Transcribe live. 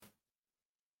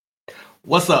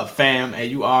What's up, fam?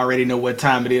 And you already know what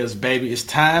time it is, baby. It's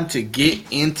time to get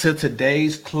into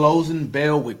today's closing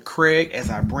bell with Craig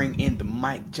as I bring in the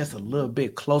mic just a little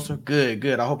bit closer. Good,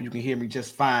 good. I hope you can hear me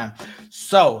just fine.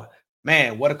 So,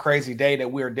 man, what a crazy day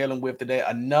that we are dealing with today.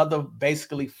 Another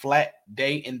basically flat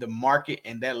day in the market,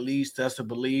 and that leads us to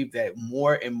believe that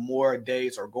more and more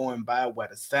days are going by where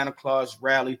the Santa Claus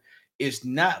rally is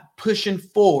not pushing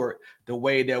forward the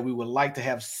way that we would like to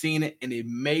have seen it. And it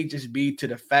may just be to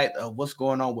the fact of what's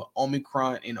going on with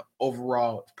Omicron in the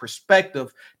overall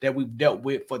perspective that we've dealt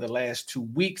with for the last 2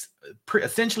 weeks,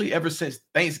 essentially ever since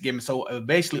Thanksgiving. So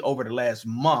basically over the last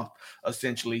month,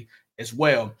 essentially as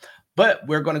well. But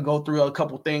we're going to go through a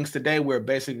couple things today. We're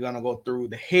basically going to go through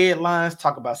the headlines,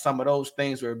 talk about some of those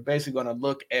things. We're basically going to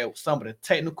look at some of the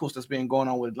technicals that's been going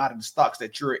on with a lot of the stocks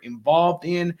that you're involved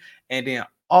in. And then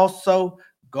also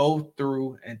go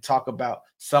through and talk about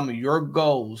some of your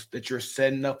goals that you're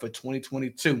setting up for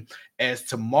 2022. As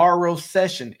tomorrow's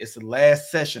session is the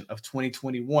last session of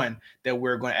 2021 that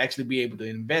we're going to actually be able to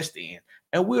invest in.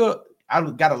 And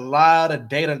I've got a lot of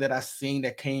data that I've seen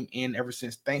that came in ever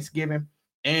since Thanksgiving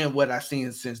and what I've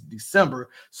seen since December.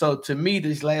 So to me,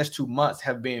 these last 2 months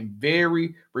have been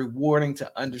very rewarding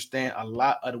to understand a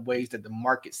lot of the ways that the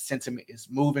market sentiment is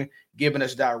moving, giving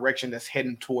us direction that's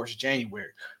heading towards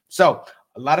January. So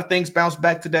a lot of things bounced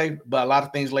back today, but a lot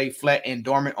of things laid flat and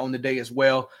dormant on the day as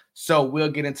well. So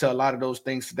we'll get into a lot of those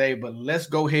things today, but let's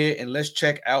go ahead and let's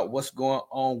check out what's going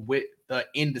on with the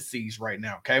indices right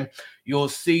now. Okay. You'll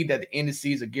see that the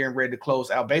indices are getting ready to close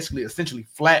out basically essentially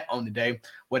flat on the day,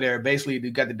 where they're basically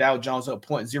you got the Dow Jones up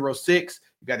 0.06,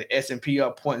 you got the S&P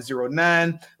up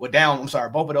 0.09. Well, down, I'm sorry,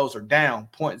 both of those are down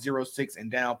 0.06 and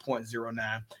down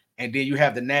 0.09. And then you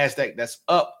have the NASDAQ that's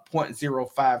up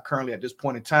 0.05 currently at this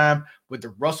point in time, with the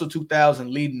Russell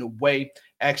 2000 leading the way,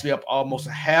 actually up almost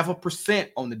 0.5%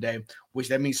 on the day, which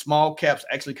that means small caps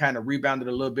actually kind of rebounded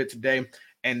a little bit today.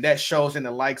 And that shows in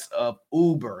the likes of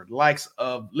Uber, likes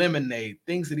of Lemonade,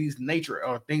 things of these nature,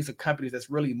 or things of companies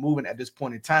that's really moving at this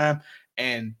point in time.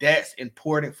 And that's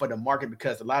important for the market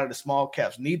because a lot of the small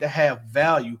caps need to have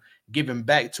value given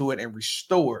back to it and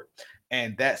restored.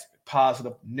 And that's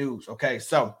positive news. Okay.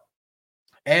 So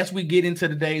as we get into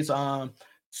today's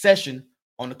session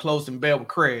on the closing bell with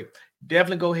Craig,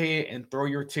 definitely go ahead and throw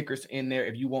your tickers in there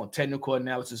if you want technical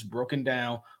analysis broken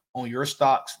down on your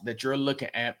stocks that you're looking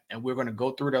at. And we're going to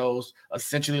go through those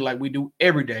essentially like we do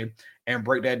every day and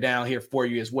break that down here for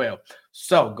you as well.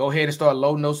 So go ahead and start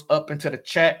loading those up into the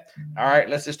chat. All right,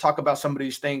 let's just talk about some of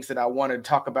these things that I wanted to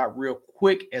talk about real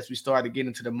quick as we start to get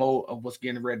into the mode of what's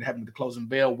getting ready to happen with the closing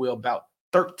bell. We're about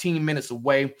 13 minutes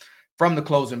away from the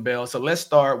closing bell. So let's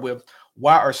start with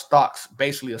why are stocks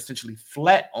basically essentially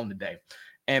flat on the day?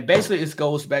 And basically, it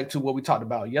goes back to what we talked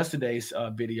about yesterday's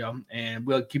video, and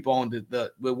we'll keep on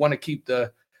we want to keep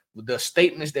the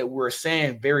statements that we're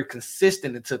saying very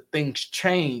consistent until things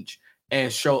change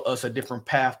and show us a different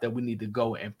path that we need to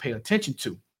go and pay attention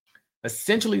to.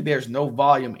 Essentially, there's no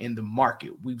volume in the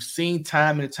market. We've seen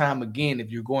time and time again,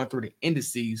 if you're going through the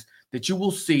indices, that you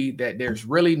will see that there's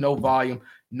really no volume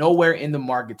nowhere in the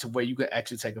market to where you can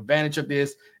actually take advantage of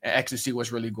this and actually see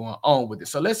what's really going on with it.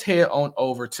 So let's head on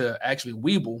over to actually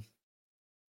Webull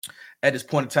at this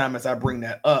point in time. As I bring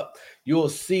that up, you'll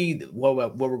see that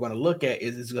what we're going to look at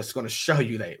is it's just going to show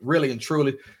you that really and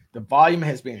truly the volume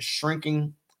has been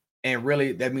shrinking. And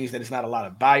really, that means that it's not a lot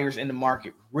of buyers in the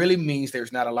market. Really means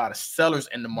there's not a lot of sellers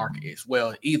in the market as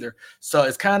well either. So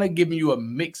it's kind of giving you a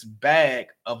mixed bag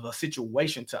of a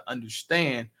situation to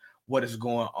understand what is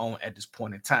going on at this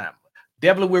point in time.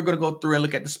 Definitely, we're going to go through and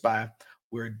look at the SPY.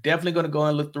 We're definitely going to go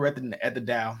and look through at the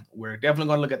Dow. We're definitely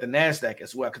going to look at the NASDAQ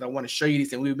as well, because I want to show you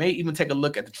these. And we may even take a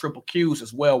look at the triple Qs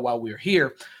as well while we're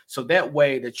here. So that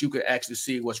way that you could actually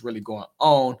see what's really going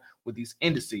on with these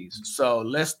indices. So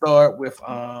let's start with,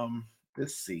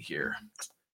 let's see here.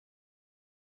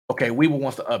 Okay, Webull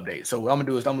wants to update. So what I'm going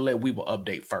to do is I'm going to let Webull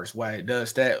update first. While it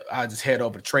does that, I'll just head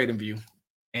over to TradingView.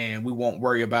 And we won't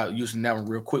worry about using that one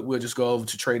real quick. We'll just go over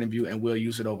to TradingView and we'll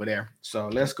use it over there. So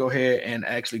let's go ahead and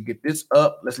actually get this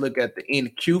up. Let's look at the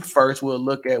NQ first. We'll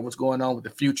look at what's going on with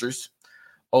the futures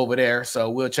over there.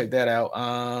 So we'll check that out.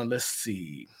 Let's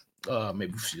see.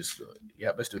 Maybe we should just,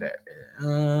 let's do that.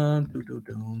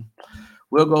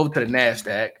 We'll go over to the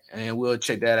NASDAQ and we'll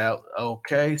check that out.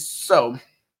 Okay, so I'm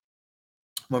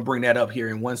going to bring that up here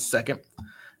in 1 second.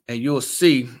 And you'll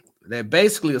see that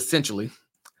basically, essentially,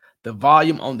 the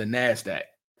volume on the NASDAQ,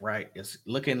 right, is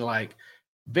looking like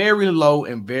very low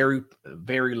and very,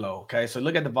 very low. Okay, so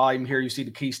look at the volume here. You see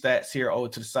the key stats here over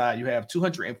to the side. You have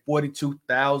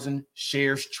 242,000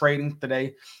 shares trading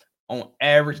today on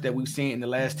average that we've seen in the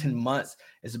last 10 months.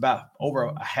 It's about over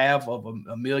a half of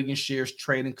a million shares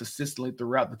trading consistently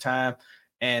throughout the time.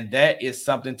 And that is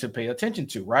something to pay attention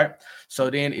to, right? So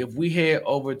then if we head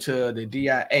over to the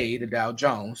DIA, the Dow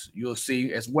Jones, you'll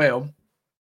see as well,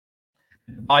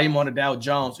 volume on the Dow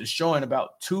Jones is showing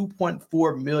about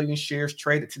 2.4 million shares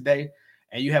traded today.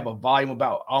 And you have a volume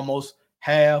about almost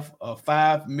half of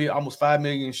almost 5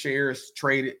 million shares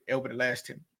traded over the last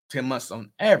 10 months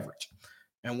on average.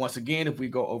 And once again, if we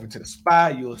go over to the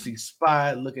SPY, you'll see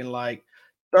SPY looking like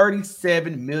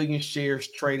 37 million shares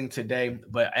trading today.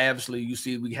 But obviously, you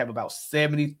see we have about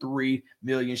 73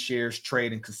 million shares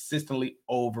trading consistently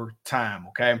over time.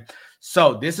 Okay.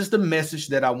 So this is the message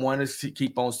that I want to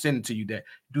keep on sending to you, that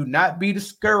do not be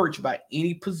discouraged by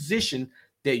any position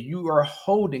that you are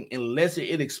holding unless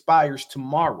it expires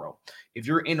tomorrow. If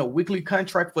you're in a weekly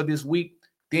contract for this week,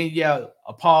 then yeah,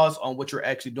 a pause on what you're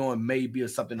actually doing may be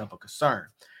something of a concern.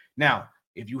 Now,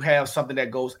 if you have something that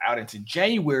goes out into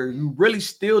January, you really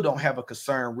still don't have a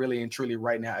concern really and truly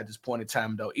right now at this point in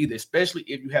time though either, especially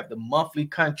if you have the monthly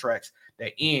contracts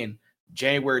that end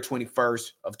January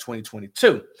 21st of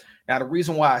 2022. Now, the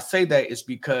reason why I say that is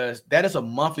because that is a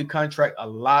monthly contract. A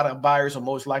lot of buyers are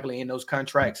most likely in those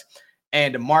contracts,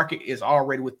 and the market is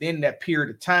already within that period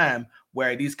of time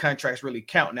where these contracts really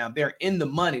count. Now, they're in the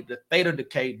money. The theta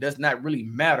decay does not really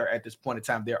matter at this point in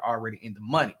time. They're already in the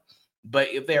money. But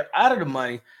if they're out of the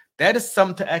money, that is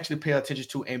something to actually pay attention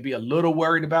to and be a little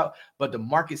worried about. But the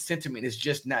market sentiment is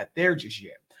just not there just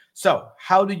yet. So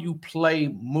how do you play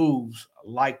moves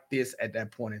like this at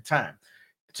that point in time?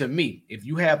 To me, if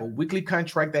you have a weekly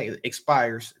contract that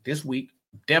expires this week,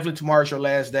 definitely tomorrow's your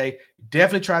last day.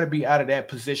 Definitely try to be out of that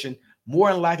position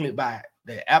more than likely by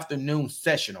the afternoon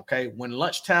session. Okay. When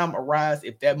lunchtime arrives,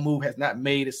 if that move has not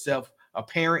made itself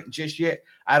apparent just yet,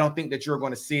 I don't think that you're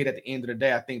going to see it at the end of the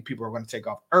day. I think people are going to take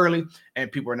off early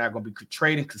and people are not going to be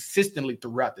trading consistently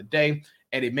throughout the day.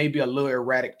 And it may be a little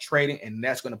erratic trading, and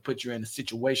that's going to put you in a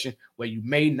situation where you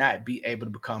may not be able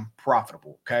to become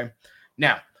profitable. Okay.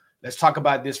 Now, let's talk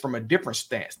about this from a different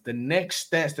stance. The next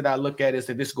stance that I look at is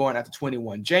if it's going after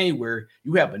 21 January,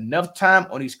 you have enough time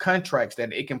on these contracts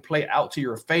that it can play out to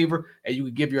your favor, and you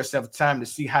can give yourself time to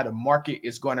see how the market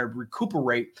is going to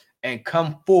recuperate and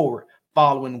come forward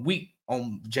following week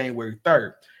on January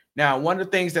 3rd. Now, one of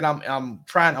the things that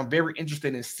I'm very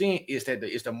interested in seeing is that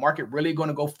is the market really going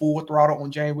to go full throttle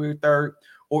on January 3rd,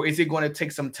 or is it going to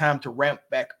take some time to ramp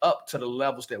back up to the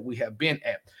levels that we have been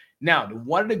at? Now,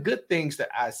 one of the good things that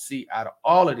I see out of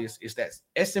all of this is that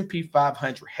S&P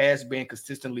 500 has been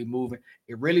consistently moving.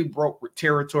 It really broke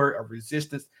territory of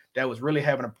resistance that was really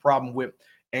having a problem with,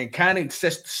 and kind of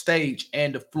sets the stage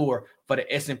and the floor for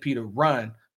the S&P to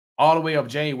run all the way up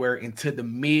January into the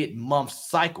mid-month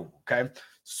cycle. Okay.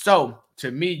 So to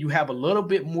me, you have a little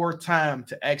bit more time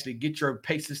to actually get your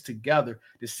paces together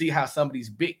to see how some of these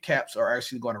big caps are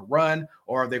actually going to run,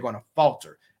 or are they going to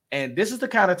falter. And this is the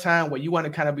kind of time where you want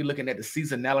to kind of be looking at the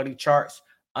seasonality charts,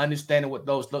 understanding what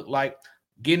those look like,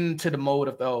 getting into the mode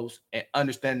of those, and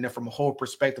understanding them from a whole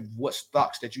perspective of what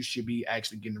stocks that you should be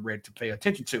actually getting ready to pay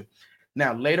attention to.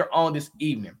 Now, later on this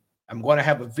evening, I'm going to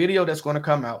have a video that's going to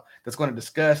come out that's going to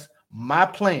discuss my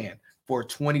plan for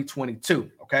 2022.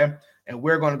 Okay. And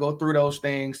we're going to go through those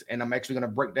things, and I'm actually going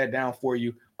to break that down for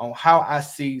you on how I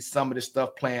see some of this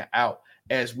stuff playing out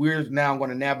as we're now going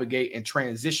to navigate and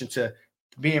transition to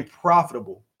being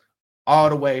profitable all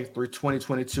the way through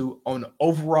 2022 on the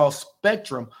overall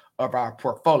spectrum of our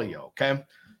portfolio. Okay.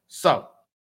 So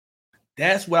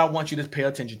that's what I want you to pay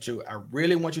attention to. I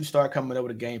really want you to start coming up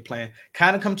with a game plan.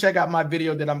 Kind of come check out my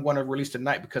video that I'm going to release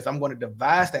tonight, because I'm going to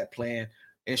devise that plan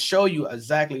and show you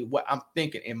exactly what I'm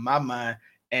thinking in my mind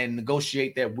and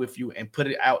negotiate that with you and put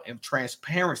it out in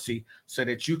transparency so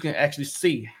that you can actually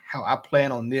see how I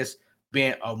plan on this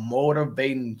being a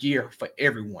motivating year for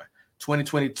everyone.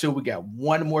 2022, we got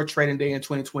one more trading day in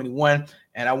 2021,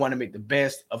 and I want to make the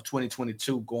best of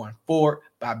 2022 going forward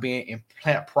by being in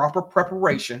proper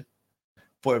preparation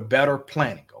for better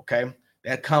planning. Okay.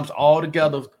 That comes all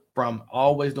together from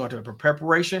always doing to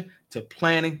preparation to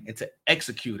planning and to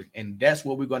executing. And that's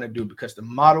what we're going to do, because the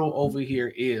motto over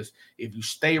here is if you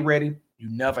stay ready, you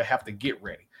never have to get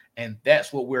ready. And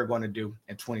that's what we're going to do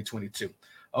in 2022.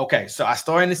 Okay. So I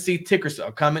starting to see tickers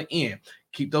are coming in.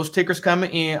 Keep those tickers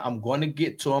coming in. I'm going to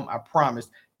get to them. I promise.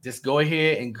 Just go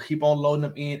ahead and keep on loading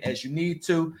them in as you need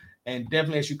to. And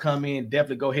definitely as you come in,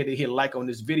 definitely go ahead and hit like on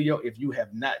this video if you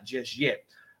have not just yet.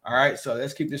 All right, so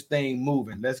let's keep this thing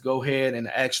moving. Let's go ahead and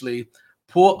actually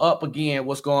pull up again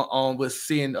what's going on with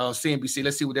CNBC.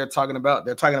 Let's see what they're talking about.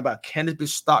 They're talking about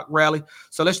cannabis stock rally.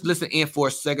 So let's listen in for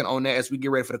a second on that as we get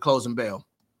ready for the closing bell.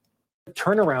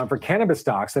 turnaround for cannabis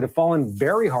stocks that have fallen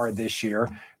very hard this year.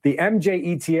 The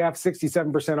MJ ETF,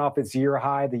 67% off its year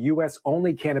high. The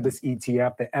U.S.-only cannabis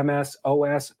ETF, the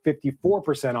MSOS,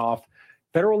 54% off.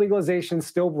 Federal legalization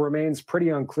still remains pretty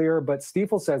unclear, but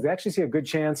Stifel says they actually see a good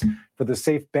chance for the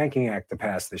Safe Banking Act to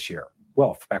pass this year.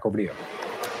 Wilf, back over to you.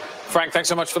 Frank, thanks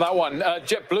so much for that one.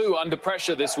 JetBlue under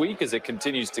pressure this week as it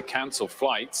continues to cancel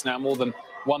flights, now more than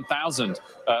 1,000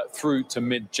 through to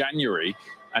mid-January,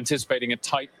 anticipating a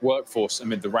tight workforce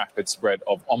amid the rapid spread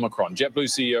of Omicron. JetBlue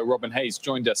CEO Robin Hayes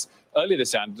joined us earlier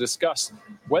this hour to discuss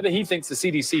whether he thinks the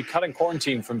CDC cutting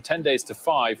quarantine from 10 days to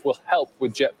 5 will help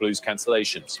with JetBlue's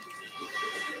cancellations.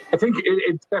 I think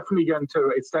it's definitely going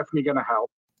to help.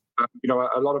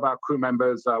 A lot of our crew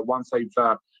members, once they've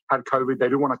had COVID, they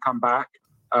do want to come back,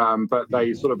 but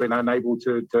they sort of been unable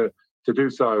to do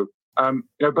so.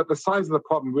 But the size of the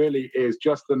problem really is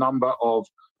just the number of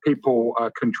people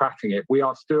contracting it. We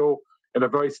are still in a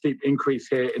very steep increase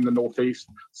here in the Northeast.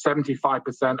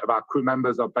 75% of our crew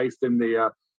members are based in the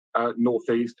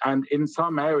Northeast, and in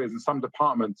some areas, in some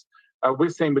departments, we're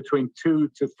seeing between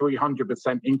 200% to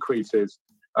 300% increases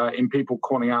in people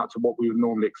calling out to what we would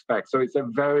normally expect. So it's a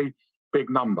very big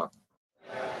number.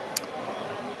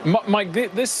 Mike,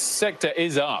 this sector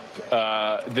is up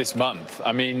this month.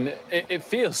 I mean, it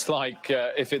feels like,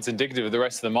 if it's indicative of the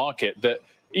rest of the market, that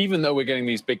even though we're getting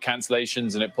these big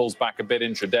cancellations and it pulls back a bit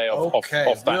intraday off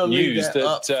that news,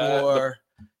 for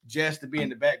Jess to be in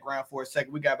the background for a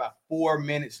second. We got about 4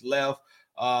 minutes left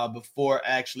before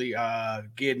actually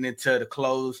getting into the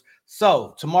close.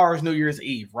 So tomorrow's New Year's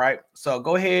Eve, right? So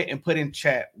go ahead and put in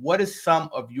chat, what is some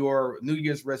of your New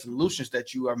Year's resolutions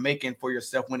that you are making for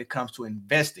yourself when it comes to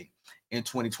investing in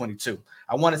 2022?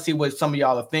 I want to see what some of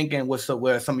y'all are thinking,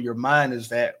 where some of your mind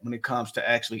is at when it comes to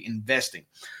actually investing.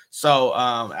 So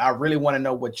I really want to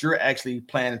know what you're actually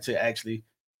planning to actually,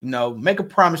 make a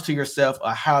promise to yourself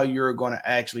of how you're going to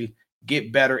actually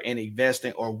get better in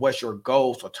investing, or what's your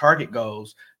goals or target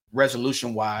goals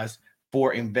resolution wise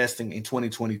for investing in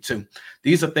 2022.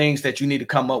 These are things that you need to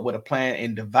come up with a plan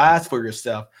and devise for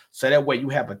yourself, so that way you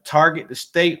have a target to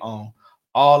stay on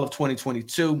all of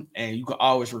 2022, and you can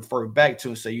always refer back to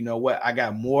and say, you know what, I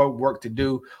got more work to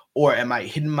do, or am I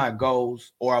hitting my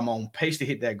goals, or I'm on pace to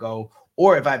hit that goal,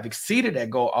 or if I've exceeded that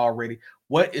goal already,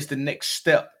 what is the next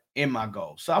step in my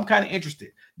goal? So I'm kind of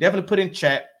interested. Definitely put in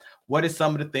chat, what is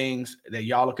some of the things that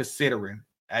y'all are considering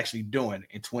actually doing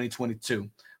in 2022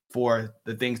 for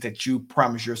the things that you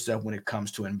promise yourself when it comes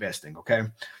to investing, okay?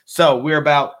 So we're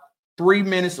about 3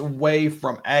 minutes away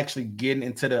from actually getting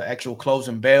into the actual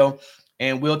closing bell,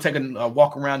 and we'll take a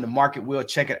walk around the market. We'll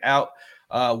check it out.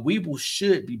 Webull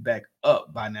should be back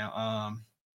up by now.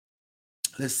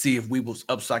 Let's see if Webull's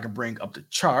up so I can bring up the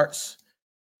charts.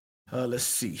 Let's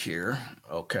see here.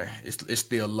 Okay, it's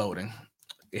still loading.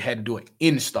 It had to do an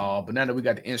install, but now that we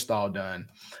got the install done,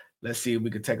 let's see if we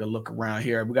can take a look around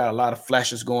here. We got a lot of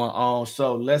flashes going on,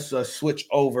 so let's switch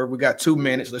over. We got 2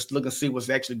 minutes. Let's look and see what's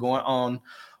actually going on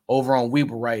over on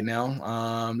Webull right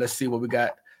now. Let's see what we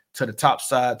got to the top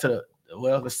side.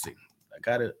 Let's see. I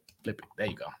got to flip it. There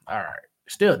you go. All right.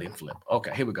 Still didn't flip.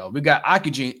 Okay, here we go. We got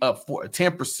Occugene up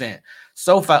 10%,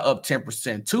 SoFi up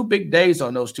 10%. 2 big days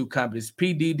on those two companies.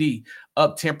 PDD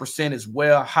up 10% as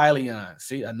well. Hyliion.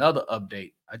 See, another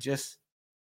update. I just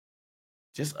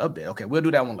update. Okay, we'll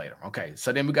do that one later. Okay,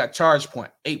 so then we got ChargePoint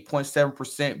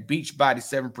 8.7%, Beachbody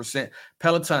 7%,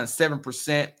 Peloton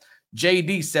 7%,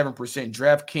 JD 7%,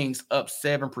 DraftKings up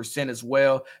 7% as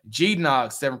well.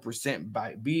 GNOG 7%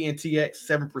 by BNTX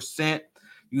 7%.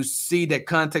 You see that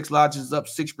Context Logic is up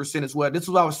 6% as well. This is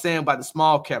what I was saying about the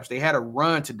small caps. They had a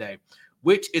run today,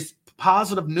 which is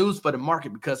positive news for the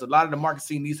market, because a lot of the market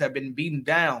seeing these have been beaten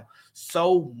down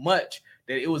so much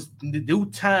that it was the due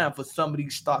time for some of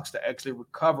these stocks to actually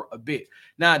recover a bit.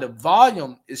 Now, the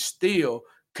volume is still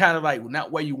kind of like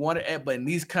not where you want it at, but in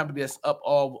these companies that's up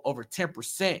all over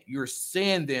 10%, you're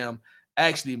seeing them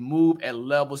actually move at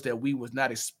levels that we was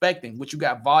not expecting, which you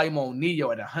got volume on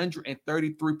NIO at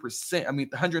 133%. I mean,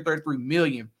 133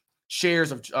 million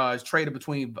shares of traded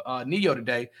between NIO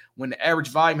today, when the average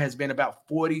volume has been about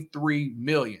 43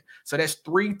 million. So that's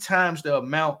 3 times the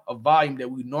amount of volume that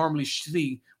we normally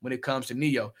see when it comes to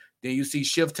NIO. Then you see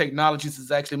Shift Technologies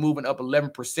is actually moving up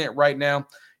 11% right now.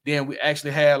 Then we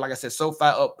actually have, like I said, SoFi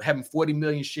up having 40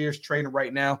 million shares trading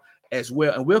right now as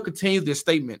well. And we'll continue this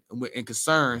statement and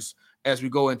concerns as we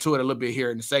go into it a little bit here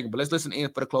in a second. But let's listen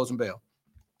in for the closing bell.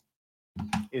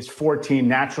 Is 14.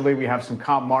 Naturally, we have some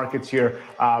comp markets here,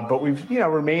 but we've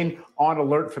remained on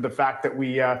alert for the fact that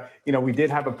we did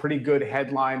have a pretty good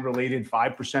headline-related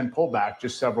 5% pullback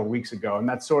just several weeks ago, and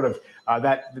that's sort of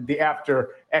that the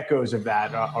after echoes of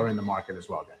that are in the market as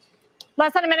well, guys.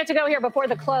 Less than a minute to go here before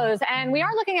the close, and we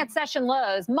are looking at session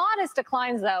lows. Modest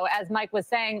declines, though, as Mike was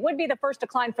saying, would be the first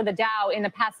decline for the Dow in the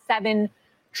past 7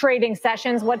 trading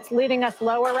sessions. What's leading us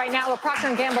lower right now? Well,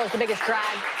 Procter & Gamble is the biggest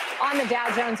drag on the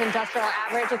Dow Jones Industrial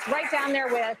Average. It's right down there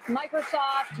with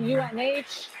Microsoft,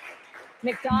 UNH,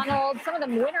 McDonald's. Some of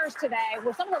the winners today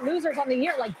were some of the losers on the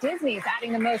year, like Disney is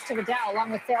adding the most to the Dow,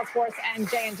 along with Salesforce and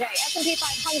J&J. S&P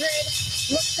 500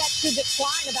 looks set to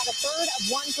decline about a third of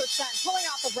 1%, pulling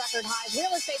off of record highs.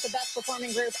 Real estate, the best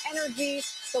performing group. Energy,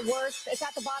 the worst. It's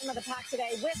at the bottom of the pack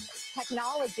today with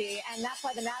technology, and that's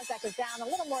why the Nasdaq is down a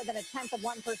little more than a tenth of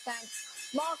 1%.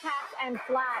 Small caps and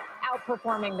flat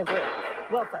outperforming the group.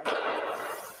 Wilfred.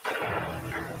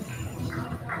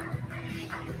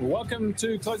 Welcome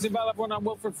to Closing Bell, everyone. I'm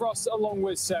Wilfred Frost, along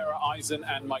with Sarah Eisen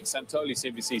and Mike Santoli,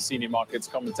 CNBC Senior Markets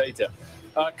Commentator.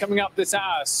 Coming up this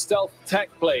hour, stealth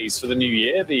tech plays for the new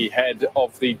year. The head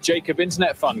of the Jacob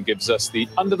Internet Fund gives us the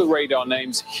under-the-radar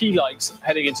names he likes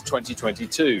heading into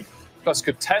 2022. Plus,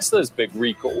 could Tesla's big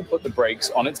recall put the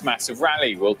brakes on its massive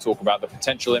rally? We'll talk about the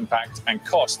potential impact and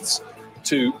costs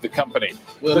to the company.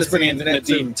 Well, let's bring in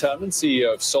Nadine Turman,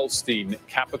 CEO of Solstein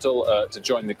Capital, to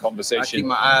join the conversation. I keep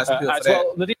my eyes peeled for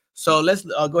that. Nadine. So let's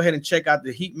go ahead and check out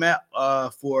the heat map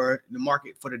for the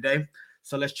market for today.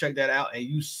 So let's check that out, and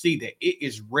you see that it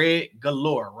is red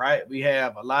galore, right? We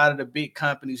have a lot of the big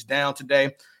companies down today.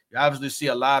 You obviously see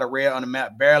a lot of red on the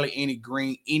map, barely any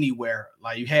green anywhere.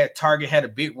 Like you had Target had a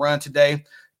big run today.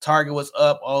 Target was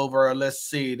up over, let's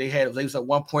see, they was up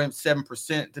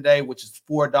 1.7% today, which is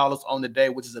 $4 on the day,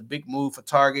 which is a big move for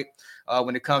Target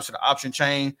when it comes to the option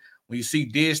chain. When you see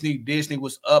Disney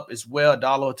was up as well,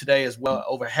 $1 today as well,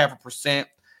 over 0.5%.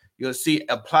 You'll see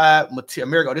Applied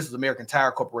Materials. This is American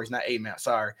Tire Corporation, not AMAP,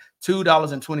 sorry.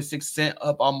 $2.26,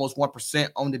 up almost 1%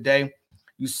 on the day.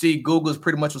 You see Google's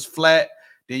pretty much was flat.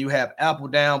 Then you have Apple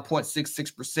down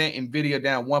 0.66%, NVIDIA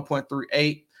down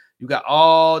 1.38%. You got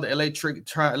all the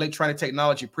electronic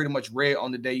technology pretty much red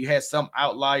on the day. You had some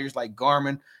outliers like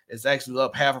Garmin. It's actually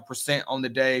up 0.5% on the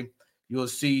day. You'll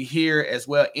see here as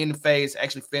well, Enphase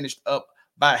actually finished up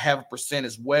by 0.5%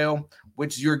 as well,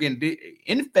 which you're getting.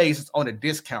 Enphase is on a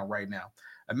discount right now.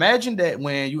 Imagine that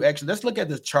when you actually, let's look at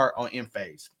this chart on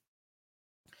Enphase.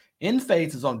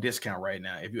 Enphase is on discount right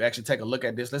now. If you actually take a look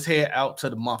at this, let's head out to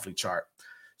the monthly chart.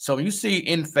 So when you see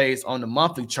Enphase on the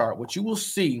monthly chart, what you will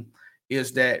see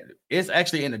is that it's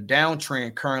actually in a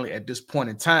downtrend currently at this point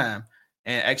in time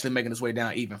and actually making its way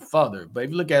down even further. But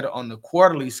if you look at it on the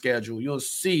quarterly schedule, you'll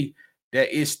see that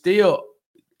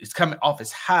it's coming off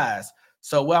its highs.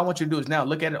 So what I want you to do is now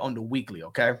look at it on the weekly,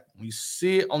 okay? When you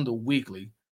see it on the weekly,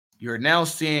 you're now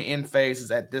seeing Enphase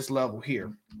is at this level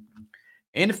here.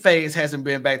 Enphase hasn't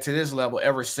been back to this level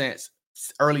ever since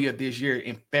earlier this year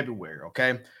in February,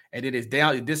 okay? And it is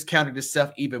down, it discounted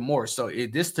itself even more. So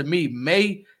this to me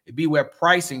may be where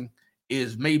pricing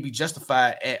is maybe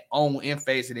justified at on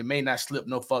Enphase, and it may not slip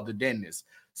no further than this.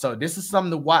 So this is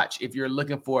something to watch if you're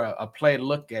looking for a play to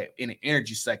look at in the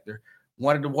energy sector.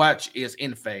 One to watch is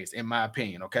Enphase, in my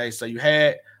opinion, okay? So you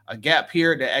had a gap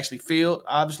here that actually filled,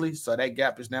 obviously. So that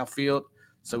gap is now filled.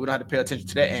 So we don't have to pay attention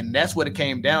to that. And that's what it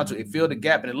came down to. It filled the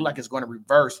gap, and it looked like it's going to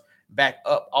reverse back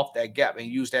up off that gap and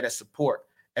use that as support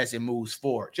as it moves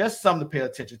forward. Just something to pay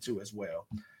attention to as well.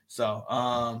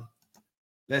 So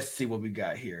let's see what we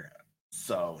got here.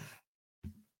 So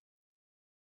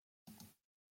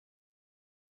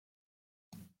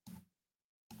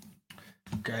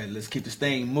okay, let's keep this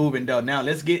thing moving though. Now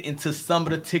let's get into some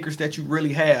of the tickers that you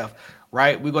really have,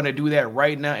 right? We're going to do that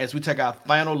right now as we take our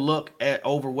final look at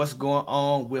over what's going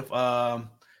on with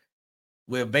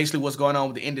basically what's going on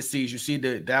with the indices. You see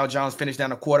the Dow Jones finished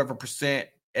down 0.25%,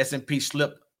 S&P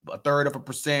slipped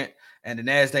 0.33%, and the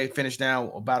Nasdaq finished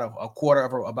down about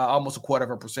almost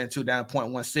 0.25% too, down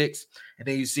 0.16. And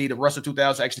then you see the Russell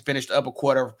 2000 actually finished up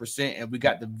 0.25%, and we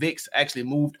got the VIX actually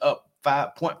moved up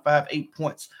 5.58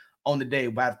 points on the day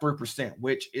by 3%,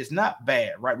 which is not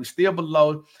bad, right? We're still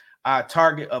below our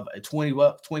target of 20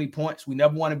 points. We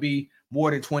never want to be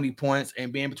more than 20 points,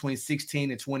 and being between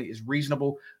 16 and 20 is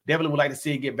reasonable. Definitely would like to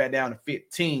see it get back down to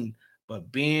 15,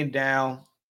 but being down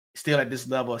still at this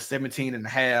level of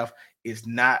 17.5 is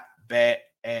not bad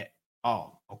at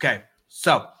all. Okay,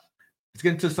 so let's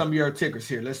get into some of your tickers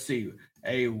here. Let's see.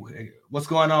 Hey, what's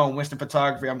going on, Winston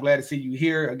Photography? I'm glad to see you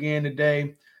here again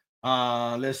today.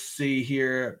 Let's see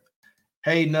here.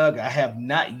 Hey, Nug, I have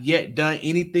not yet done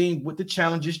anything with the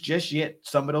challenges just yet.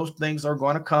 Some of those things are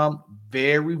going to come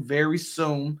very, very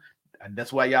soon. And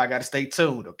that's why y'all got to stay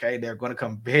tuned, okay? They're going to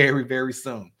come very, very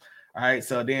soon. All right,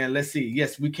 so then let's see.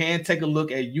 Yes, we can take a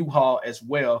look at U-Haul as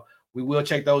well. We will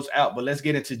check those out, but let's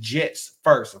get into Jets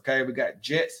first, okay? We got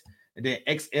Jets. and then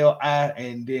XLI,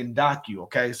 and then Docu.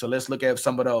 Okay, so let's look at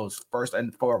some of those first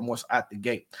and foremost out the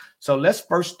gate. So let's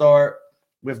first start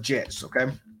with Jets.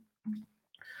 Okay,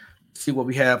 see what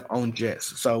we have on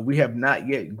Jets. So we have not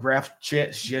yet graphed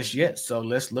Jets just yet. So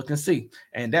let's look and see.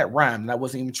 And that rhymed, and I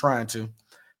wasn't even trying to.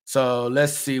 So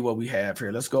let's see what we have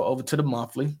here. Let's go over to the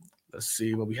monthly. Let's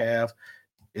see what we have.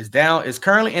 It's down. It's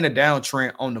currently in a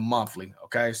downtrend on the monthly.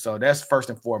 Okay, so that's first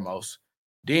and foremost.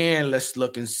 Then let's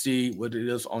look and see what it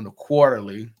is on the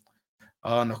quarterly.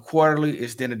 On the quarterly,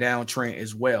 it's then a downtrend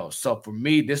as well. So for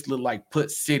me, this look like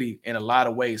put city in a lot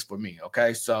of ways for me.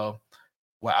 Okay, so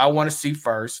what I want to see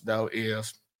first though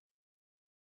is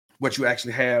what you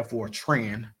actually have for a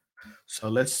trend. So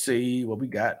let's see what we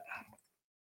got.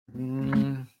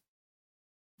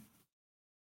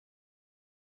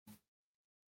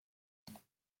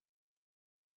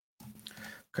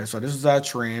 Okay, so this is our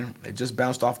trend. It just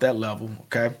bounced off that level,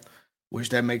 okay, which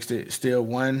that makes it still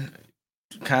 1,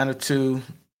 kind of 2,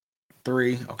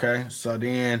 3, okay. So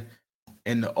then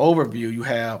in the overview, you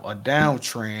have a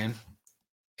downtrend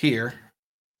here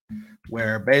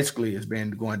where basically it's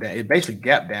been going down. It basically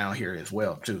gapped down here as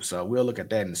well, too. So we'll look at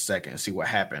that in a second and see what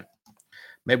happened.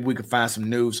 Maybe we can find some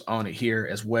news on it here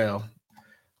as well.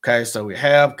 Okay, so we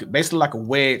have basically like a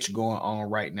wedge going on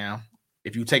right now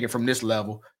if you take it from this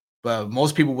level. But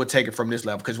most people would take it from this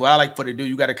level because what I like for to do,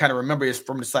 you got to kind of remember is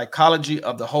from the psychology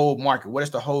of the whole market. What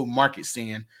is the whole market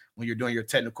seeing when you're doing your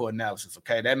technical analysis?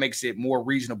 Okay, that makes it more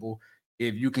reasonable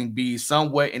if you can be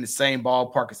somewhat in the same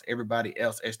ballpark as everybody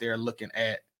else as they're looking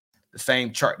at the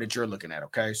same chart that you're looking at.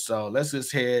 Okay, so let's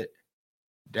just head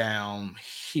down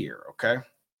here. Okay.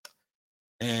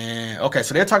 And okay,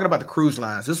 so they're talking about the cruise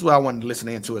lines. This is what I wanted to listen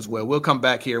into as well. We'll come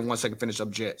back here in 1 second, finish up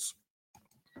Jets.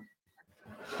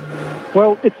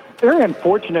 Well, it's very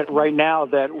unfortunate right now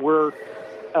that we're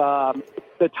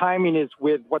the timing is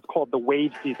with what's called the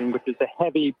wave season, which is a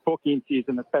heavy booking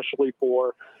season, especially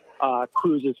for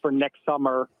cruises for next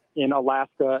summer in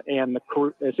Alaska and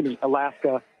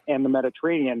Alaska and the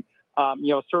Mediterranean.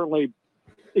 Certainly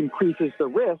increases the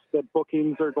risk that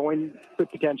bookings are going to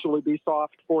potentially be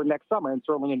soft for next summer, and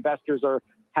certainly investors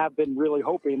have been really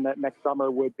hoping that next summer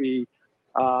would be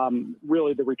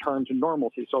really the return to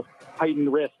normalcy. So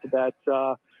heightened risk that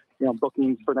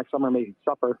bookings for next summer may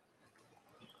suffer.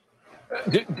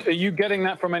 Are you getting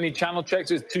that from any channel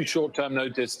checks? It's too short-term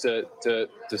notice to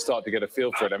start to get a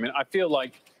feel for it. I mean, I feel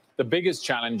like the biggest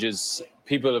challenge is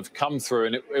people have come through,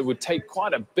 and it would take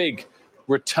quite a big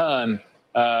return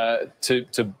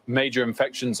to major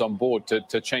infections on board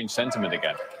to change sentiment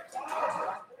again.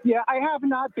 Yeah, I have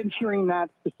not been hearing that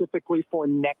specifically for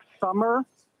next summer.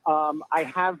 I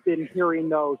have been hearing,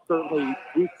 though, certainly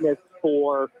weakness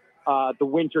for the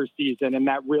winter season, and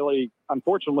that really,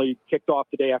 unfortunately, kicked off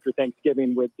the day after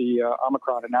Thanksgiving with the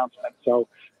Omicron announcement. So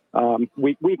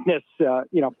weakness,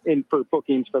 for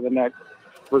bookings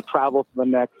for travel for the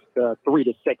next 3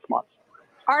 to 6 months.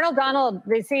 Arnold Donald,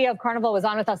 the CEO of Carnival, was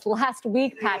on with us last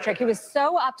week, Patrick. He was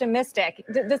so optimistic,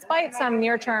 despite some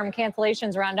near-term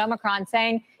cancellations around Omicron,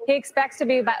 saying he expects to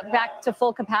be back to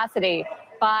full capacity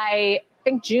by, I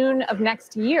think, June of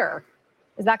next year.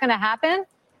 Is that going to happen?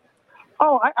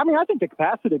 Oh, I think the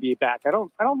capacity to be back. I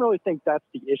don't really think that's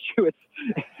the issue. It's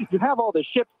you have all the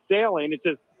ships sailing. It's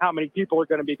just how many people are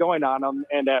going to be going on them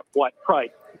and at what price.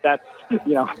 That's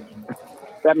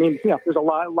that means there's a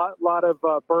lot of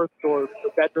berths or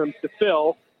bedrooms to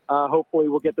fill. Hopefully,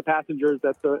 we'll get the passengers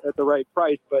at the right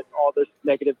price. But all this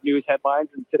negative news headlines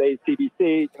in today's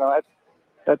CBC,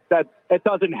 that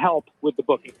doesn't help with the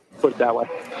booking. Put it that way.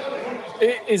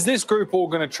 Is this group all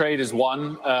going to trade as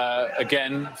one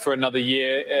again for another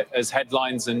year as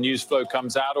headlines and news flow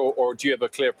comes out, or do you have a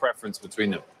clear preference between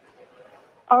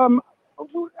them?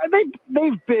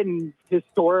 They've been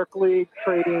historically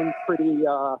trading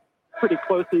pretty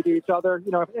closely to each other.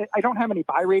 I don't have any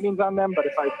buy ratings on them, but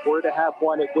if I were to have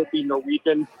one, it would be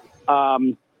Norwegian.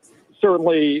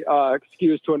 Certainly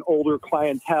skews to an older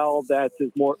clientele that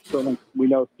is more, certainly we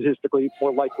know statistically,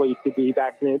 more likely to be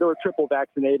vaccinated or triple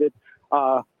vaccinated.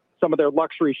 Some of their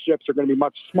luxury ships are going to be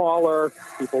much smaller.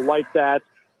 People like that.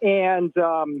 And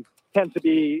tends to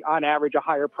be, on average, a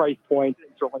higher price point.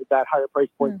 And certainly that higher price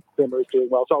point swimmer is doing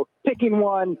well. So picking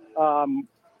one,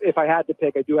 if I had to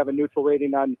pick, I do have a neutral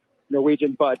rating on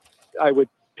Norwegian, but I would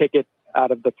pick it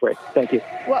out of the three. Thank you.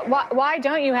 Why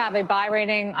don't you have a buy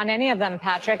rating on any of them,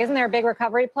 Patrick? Isn't there a big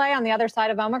recovery play on the other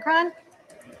side of Omicron?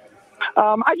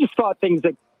 I just thought things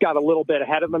that got a little bit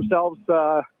ahead of themselves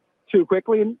too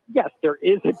quickly. And yes, there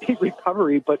is a big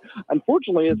recovery, but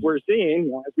unfortunately, as we're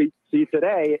seeing, as we see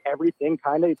today, everything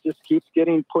kind of just keeps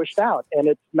getting pushed out. And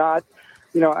it's not,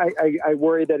 I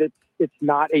worry that it's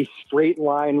not a straight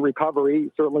line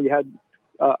recovery. Certainly, you had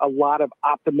a lot of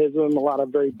optimism, a lot of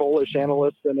very bullish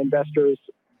analysts and investors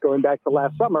going back to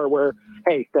last summer, where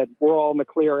hey, that we're all in the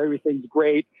clear, everything's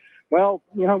great. Well,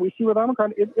 we see with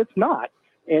Omicron, it's not,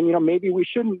 and maybe we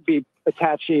shouldn't be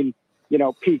attaching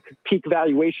peak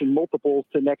valuation multiples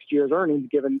to next year's earnings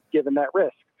given that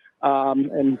risk.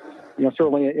 And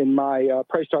certainly in my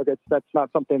price targets, that's not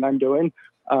something I'm doing.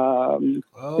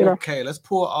 Okay, let's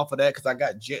pull off of that because I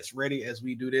got Jets ready as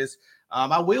we do this.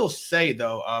 I will say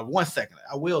though, 1 second.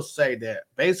 I will say that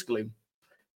basically,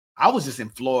 I was just in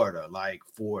Florida like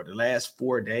for the last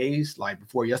 4 days, like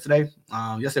before yesterday.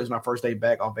 Yesterday was my first day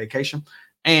back on vacation,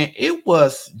 and it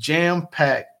was jam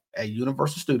packed at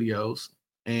Universal Studios,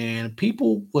 and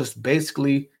people was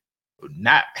basically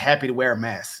not happy to wear a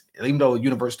mask, even though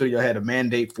Universal Studio had a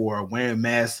mandate for wearing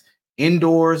masks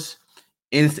indoors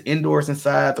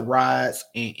inside the rides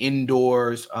and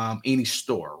indoors, any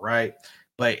store, right?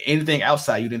 But anything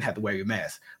outside, you didn't have to wear your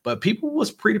mask. But people was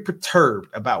pretty perturbed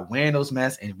about wearing those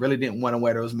masks and really didn't want to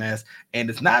wear those masks. And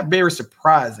it's not very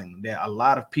surprising that a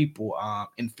lot of people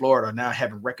in Florida are now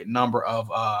having record number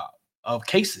of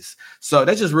cases. So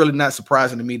that's just really not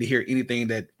surprising to me to hear anything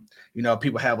that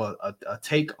people have a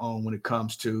take on when it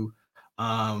comes to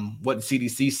what the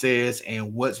CDC says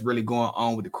and what's really going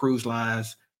on with the cruise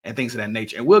lines and things of that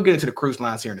nature. And we'll get into the cruise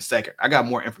lines here in a second. I got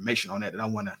more information on that I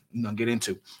want to get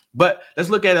into. But let's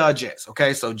look at Jets.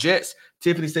 Okay, so Jets.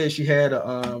 Tiffany says she had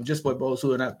just for those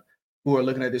who are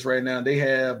looking at this right now, they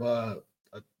have a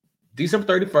December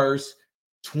 31st,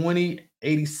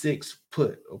 2086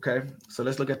 put. Okay, so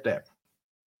let's look at that.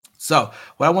 So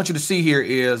what I want you to see here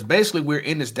is basically we're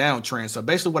in this downtrend. So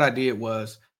basically what I did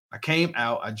was I came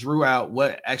out, I drew out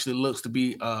what actually looks to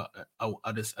be a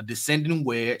descending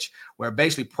wedge where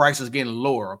basically price is getting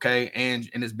lower, okay? And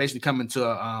it's basically coming to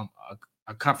a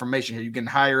confirmation here. You're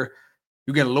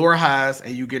getting lower highs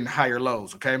and you're getting higher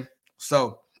lows, okay?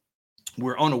 So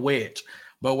we're on a wedge.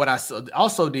 But what I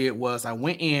also did was I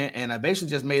went in and I basically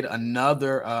just made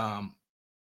another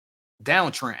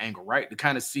downtrend angle, right? To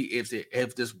kind of see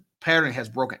if this pattern has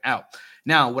broken out.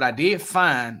 Now, what I did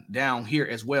find down here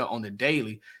as well on the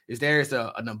daily is there's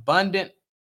an abundant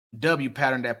W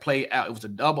pattern that played out. It was a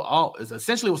double.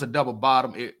 Essentially was a double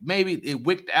bottom. It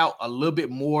wicked out a little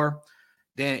bit more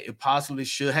than it possibly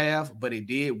should have, but it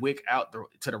did wick out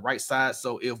to the right side.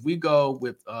 So if we go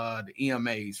with the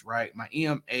EMAs, right? My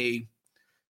EMA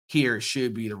here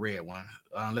should be the red one.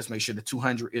 Let's make sure the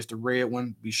 200 is the red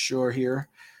one. Be sure here.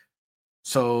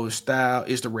 So style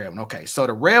is the red one. Okay, so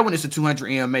the red one is the 200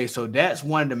 EMA. So that's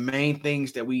one of the main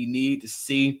things that we need to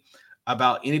see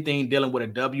about anything dealing with a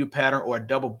W pattern or a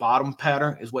double bottom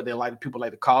pattern is what people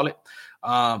like to call it.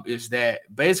 Is that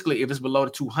basically if it's below the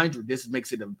 200, this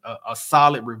makes it a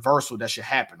solid reversal that should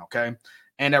happen. Okay,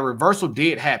 and that reversal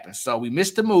did happen. So we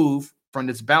missed the move from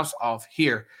this bounce off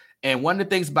here. And one of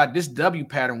the things about this W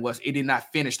pattern was it did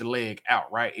not finish the leg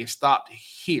out. Right, it stopped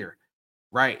here.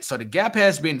 Right. So the gap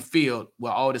has been filled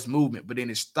with all this movement, but then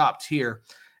it stopped here.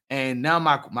 And now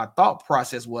my thought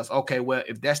process was, okay, well,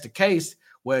 if that's the case,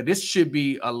 well, this should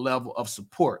be a level of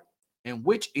support, in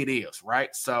which it is,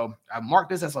 right? So I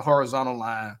marked this as a horizontal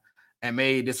line and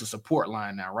made this a support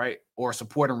line now, right? Or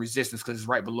support and resistance because it's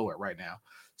right below it right now.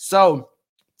 So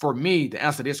for me to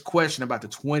answer this question about the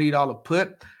 $20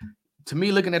 put, to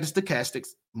me, looking at the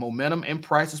stochastics, momentum and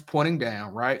price is pointing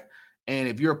down, right? And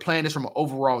if you're playing this from an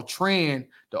overall trend,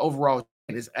 the overall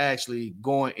trend is actually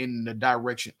going in the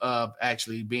direction of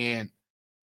actually being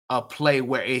a play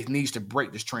where it needs to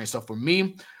break this trend. So for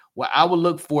me, what I would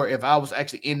look for if I was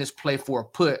actually in this play for a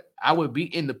put, I would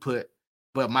be in the put,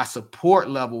 but my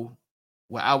support level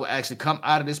where I would actually come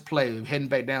out of this play, heading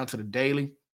back down to the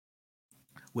daily,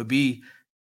 would be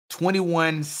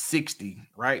 2160,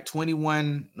 right? That's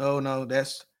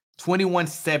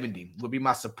 2170 would be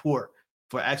my support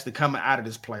for actually coming out of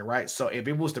this play, right? So if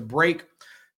it was to break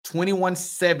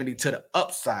 2170 to the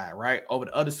upside, right, over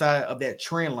the other side of that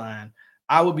trend line,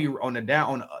 I would be on the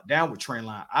downward trend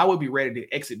line. I would be ready to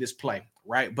exit this play,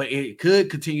 right? But it could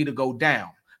continue to go down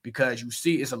because you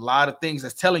see it's a lot of things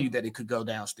that's telling you that it could go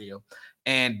down still.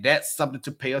 And that's something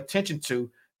to pay attention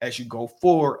to as you go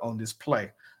forward on this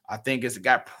play. I think it's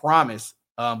got promise,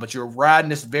 but you're riding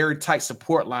this very tight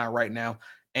support line right now.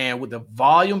 And with the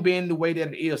volume being the way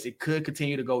that it is, it could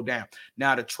continue to go down.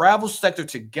 Now, the travel sector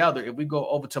together, if we go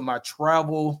over to my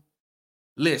travel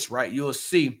list, right, you'll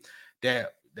see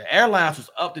that the airlines was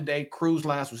up today, cruise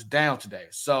lines was down today.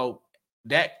 So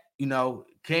that,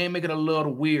 can make it a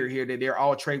little weird here that they're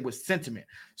all trading with sentiment.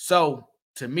 So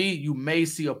to me, you may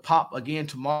see a pop again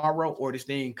tomorrow, or this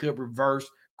thing could reverse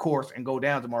course and go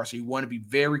down tomorrow. So you want to be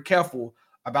very careful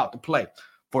about the play.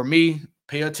 For me,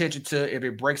 pay attention to if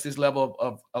it breaks this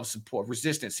level of support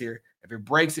resistance here. If it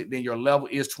breaks it, then your level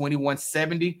is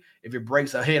 2170. If it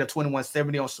breaks ahead of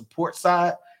 2170 on support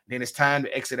side, then it's time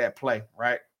to exit that play,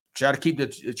 right? Try to keep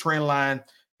the trend line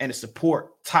and the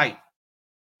support tight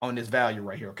on this value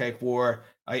right here, okay, for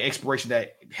an expiration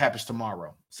that happens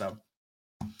tomorrow. So,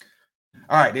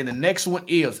 all right, then the next one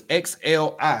is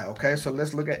XLI, okay? So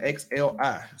let's look at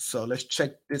XLI. So let's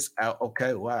check this out.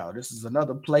 Okay, wow, this is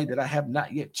another play that I have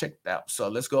not yet checked out. So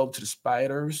let's go over to the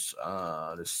spiders.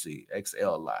 Let's see,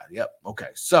 XLI. Yep, okay.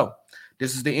 So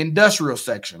this is the industrial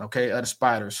section, okay, of the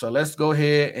spiders. So let's go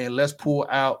ahead and let's pull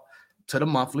out to the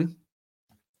monthly.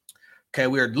 Okay,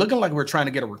 we're looking like we're trying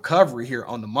to get a recovery here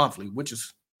on the monthly, which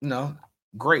is,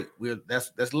 great.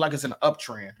 That's like it's an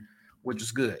uptrend, which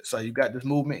is good. So you got this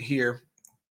movement here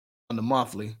on the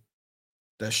monthly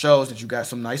that shows that you got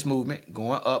some nice movement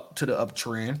going up to the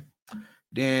uptrend.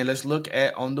 Then let's look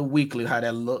at on the weekly how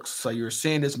that looks. So you're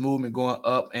seeing this movement going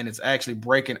up and it's actually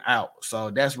breaking out. So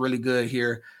that's really good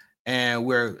here. And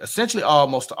we're essentially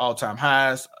almost to all-time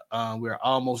highs. We're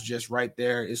almost just right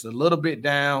there. It's a little bit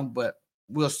down, but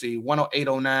we'll see.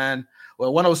 108.09.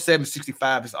 Well,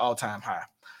 107.65 is all-time high.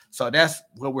 So that's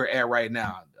where we're at right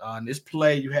now. On this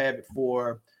play, you have it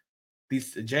for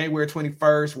this January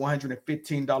 21st,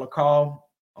 $115 call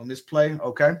on this play.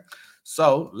 Okay.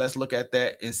 So let's look at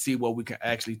that and see what we can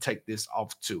actually take this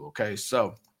off to. Okay.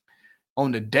 So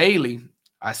on the daily,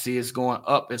 I see it's going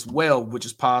up as well, which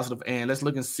is positive. And let's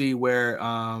look and see where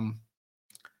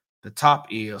the top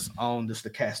is on the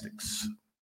stochastics.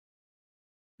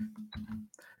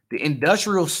 The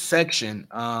industrial section,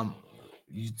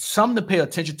 something to pay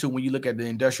attention to when you look at the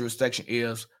industrial section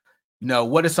is,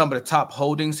 what are some of the top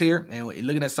holdings here? And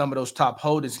looking at some of those top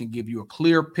holdings can give you a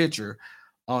clear picture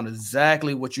on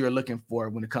exactly what you're looking for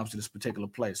when it comes to this particular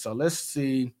place. So let's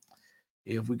see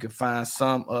if we can find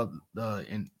some of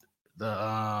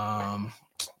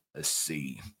let's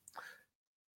see.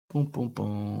 Boom, boom,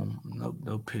 boom.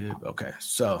 No pip. Okay,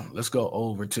 so let's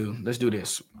do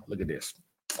this. Look at this.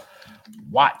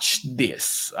 Watch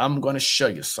this. I'm going to show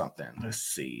you something. Let's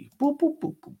see. Boop, boop,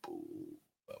 boop, boop, boop.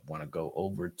 I want to go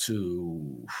over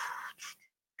to.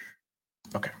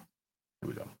 Okay, here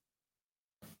we go.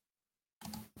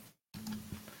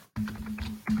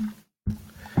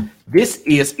 This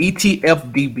is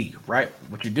ETFDB, right?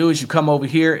 What you do is you come over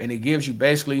here and it gives you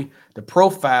basically the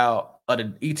profile of the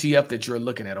ETF that you're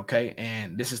looking at, okay?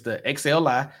 And this is the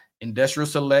XLI Industrial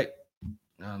Select.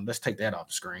 Let's take that off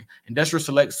the screen. Industrial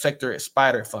Select Sector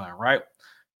Spider Fund, right?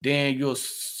 Then you'll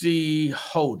see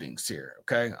holdings here,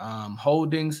 okay?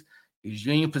 Holdings is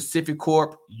Union Pacific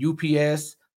Corp,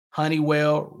 UPS,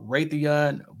 Honeywell,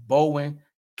 Raytheon, Boeing,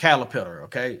 Caterpillar,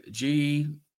 okay? GE,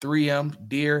 3M,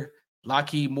 Deere,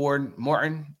 Lockheed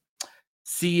Martin,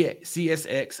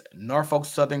 CSX, Norfolk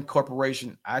Southern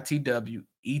Corporation, ITW,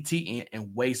 ETN,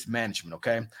 and Waste Management,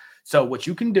 okay? So what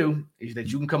you can do is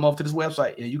that you can come over to this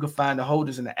website and you can find the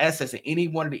holders and the assets in any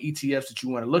one of the ETFs that you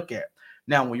want to look at.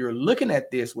 Now, when you're looking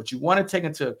at this, what you want to take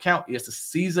into account is the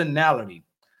seasonality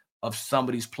of some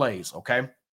of these plays, okay?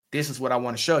 This is what I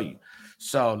want to show you.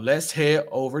 So let's head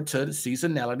over to the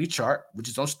seasonality chart, which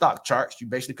is on stock charts. You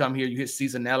basically come here, you hit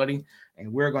seasonality,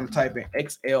 and we're going to type in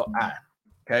XLI,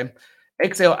 okay?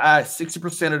 XLI,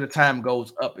 60% of the time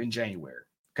goes up in January,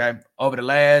 okay? Over the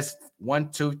last 1,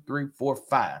 2, 3, 4,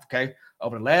 5, okay?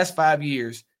 Over the last 5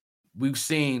 years, we've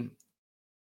seen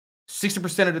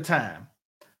 60% of the time,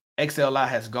 XLI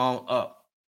has gone up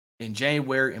in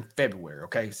January and February,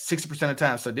 okay? 60% of the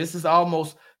time. So this is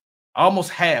almost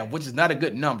half, which is not a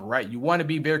good number, right? You want to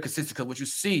be very consistent because what you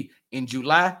see in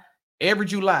July, every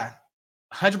July,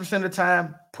 100% of the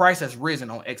time, price has risen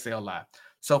on XLI.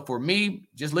 So for me,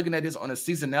 just looking at this on a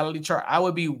seasonality chart, I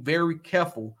would be very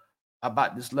careful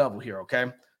about this level here,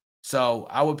 okay? So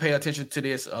I would pay attention to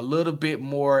this a little bit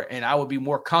more, and I would be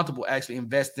more comfortable actually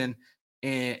investing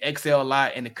in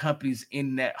XLI and the companies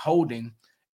in that holding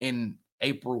in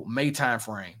April, May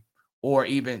timeframe, or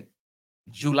even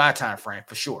July timeframe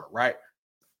for sure, right?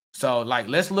 So like,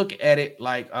 let's look at it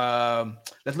like,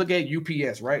 let's look at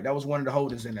UPS, right? That was one of the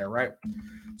holdings in there, right?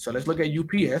 So let's look at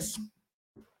UPS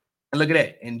and look at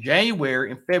that. In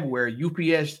January and February,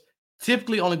 UPS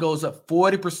typically only goes up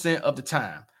 40% of the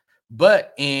time,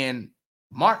 but in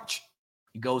March,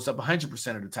 it goes up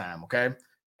 100% of the time, okay?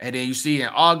 And then you see in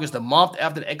August, the month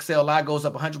after the XLI goes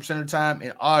up 100% of the time,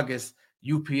 in August,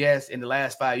 UPS in the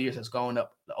last 5 years has gone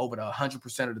up over the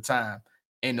 100% of the time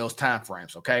in those time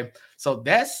frames, okay? So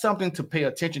that's something to pay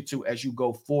attention to as you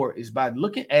go forward, is by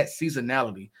looking at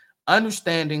seasonality,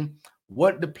 understanding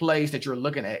what the plays that you're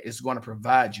looking at is going to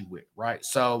provide you with, right?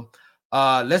 So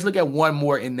Let's look at one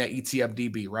more in that ETF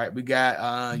DB, right? We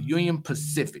got Union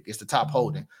Pacific. It's the top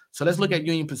holding. So let's look at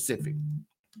Union Pacific.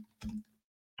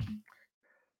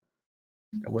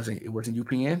 It wasn't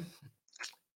UPN.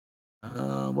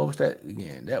 What was that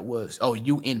again? That was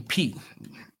UNP.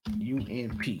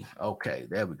 UNP. Okay,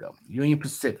 there we go. Union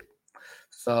Pacific.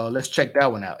 So let's check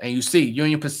that one out. And you see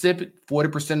Union Pacific,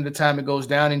 40% of the time it goes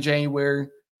down in January,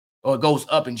 or it goes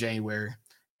up in January.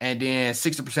 And then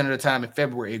 60% of the time in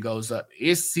February, it goes up.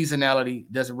 Its seasonality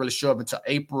doesn't really show up until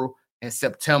April and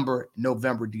September,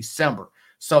 November, December.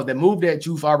 So the move that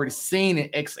you've already seen in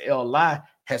XLI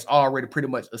has already pretty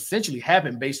much essentially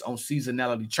happened based on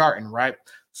seasonality charting, right?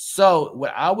 So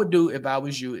what I would do if I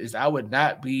was you is I would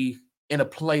not be in a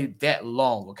play that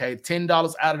long, okay?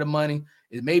 $10 out of the money,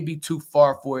 it may be too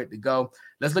far for it to go.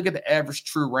 Let's look at the average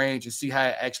true range and see how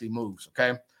it actually moves,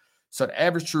 okay? So the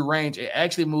average true range, it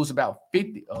actually moves about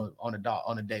 50 on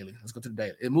the daily. Let's go to the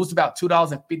daily. It moves about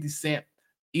 $2.50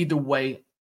 either way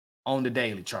on the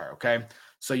daily chart, okay?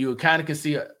 So you kind of can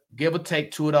see a give or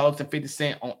take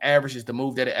 $2.50 on average is the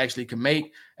move that it actually can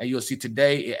make. And you'll see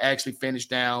today it actually finished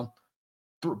down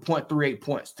 0.38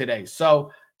 points today.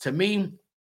 So to me,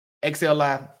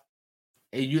 XLI,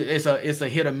 it's a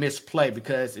hit or miss play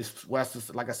because it's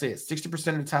like I said, 60%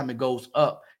 of the time it goes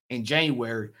up in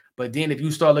January. But then if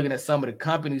you start looking at some of the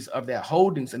companies of their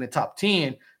holdings in the top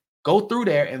 10, go through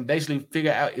there and basically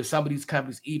figure out if some of these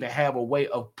companies even have a way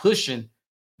of pushing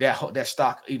that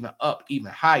stock even up,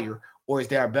 even higher, or is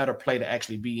there a better play to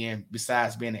actually be in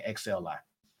besides being an XLI?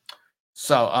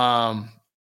 So,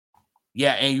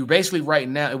 yeah, and you basically right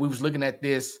now, we was looking at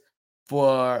this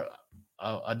for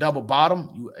a double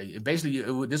bottom. This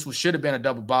should have been a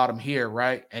double bottom here,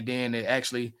 right? And then it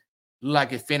actually looked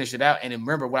like it finished it out. And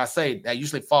remember what I say, that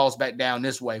usually falls back down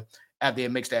this way after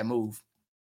it makes that move,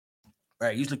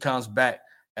 right? It usually comes back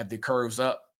after it curves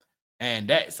up, and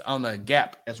that's on the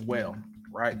gap as well,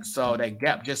 right? So that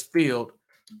gap just filled.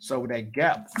 So with that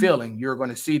gap filling, you're going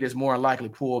to see this more likely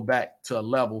pull back to a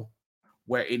level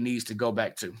where it needs to go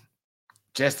back to,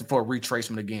 just for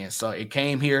retracement again. So it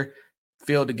came here,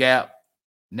 filled the gap.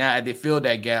 Now, as they fill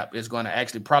that gap, it's going to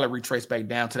actually probably retrace back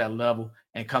down to that level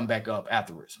and come back up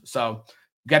afterwards. So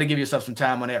you got to give yourself some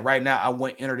time on that. Right now, I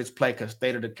wouldn't enter this play because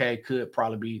state of decay could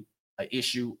probably be an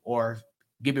issue, or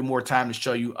give it more time to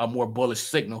show you a more bullish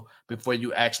signal before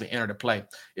you actually enter the play.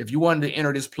 If you wanted to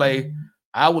enter this play,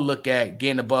 I would look at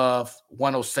getting above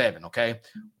 107, okay?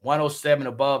 107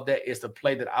 above that is the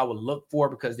play that I would look for,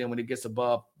 because then when it gets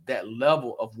above that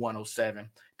level of 107,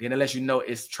 then it lets you know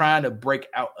it's trying to break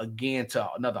out again to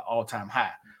another all-time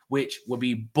high, which would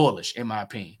be bullish in my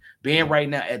opinion. Being right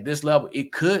now at this level,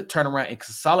 it could turn around and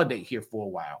consolidate here for a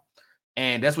while.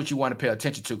 And that's what you want to pay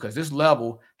attention to, because this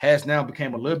level has now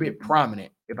become a little bit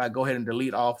prominent. If I go ahead and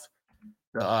delete off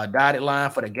the dotted line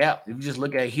for the gap, if you just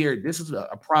look at here, this is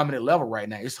a prominent level right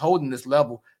now. It's holding this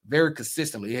level very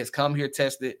consistently. It has come here,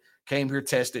 tested, came here,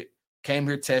 tested, came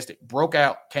here, tested, broke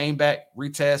out, came back,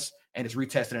 retest, and it's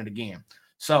retesting it again.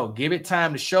 So give it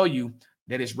time to show you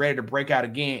that it's ready to break out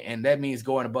again, and that means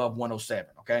going above 107,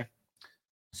 okay?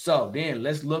 So then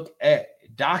let's look at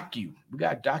Docu. We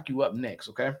got Docu up next,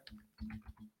 okay?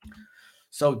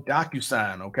 So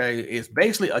DocuSign, okay, it's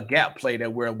basically a gap play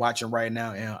that we're watching right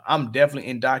now, and I'm definitely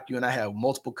in Docu, and I have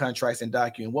multiple contracts in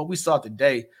Docu. And what we saw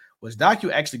today was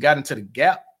Docu actually got into the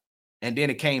gap, and then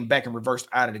it came back and reversed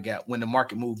out of the gap when the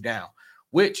market moved down,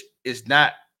 which is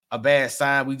not a bad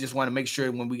sign. We just want to make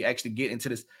sure when we actually get into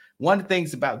this. One of the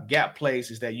things about gap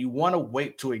plays is that you want to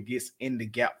wait till it gets in the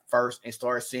gap first and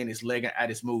start seeing its leg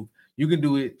out its move. You can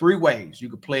do it three ways. You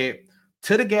can play it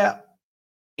to the gap,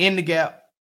 in the gap,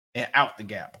 and out the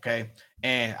gap, okay?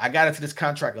 And I got into this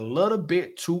contract a little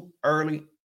bit too early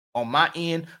on my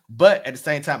end, but at the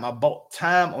same time, I bought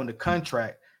time on the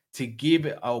contract to give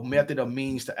it a method or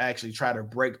means to actually try to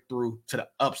break through to the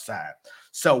upside.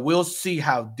 So we'll see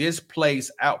how this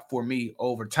plays out for me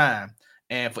over time.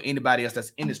 And for anybody else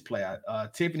that's in this play,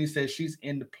 Tiffany says she's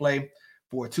in the play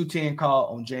for a 210 call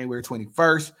on January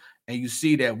 21st. And you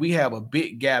see that we have a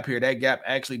big gap here. That gap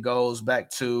actually goes back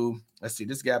to, let's see,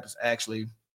 this gap is actually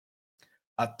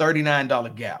a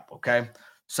 $39 gap, okay?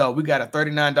 So we got a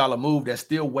 $39 move that's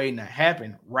still waiting to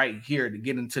happen right here to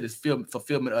get into this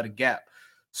fulfillment of the gap.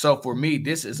 So for me,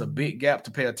 this is a big gap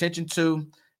to pay attention to.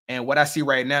 And what I see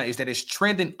right now is that it's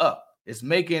trending up. It's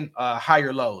making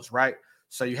higher lows, right?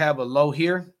 So you have a low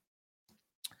here,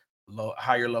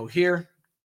 higher low here,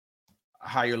 a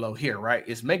higher low here, right?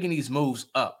 It's making these moves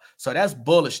up. So that's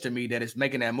bullish to me that it's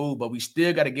making that move, but we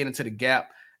still got to get into the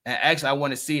gap. And actually, I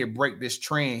want to see it break this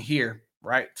trend here,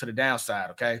 right, to the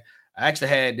downside, okay? I actually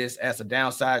had this as a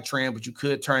downside trend, but you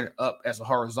could turn it up as a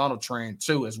horizontal trend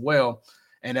too as well.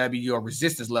 And that'd be your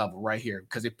resistance level right here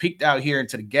because it peaked out here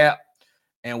into the gap.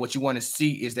 And what you want to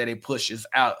see is that it pushes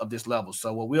out of this level.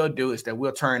 So what we'll do is that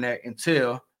we'll turn that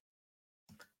into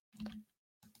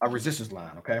a resistance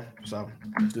line, okay? So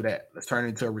let's do that. Let's turn it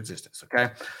into a resistance,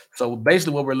 okay? So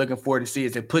basically what we're looking for to see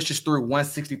is it pushes through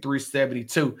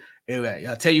 163.72.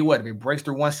 I'll tell you what, if it breaks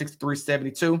through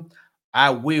 163.72, I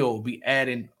will be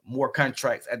adding more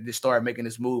contracts as they start making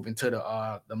this move into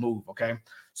the move, okay?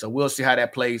 So we'll see how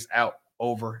that plays out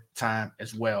over time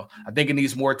as well. I think it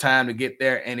needs more time to get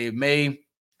there, and it may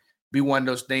be one of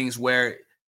those things where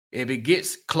if it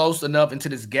gets close enough into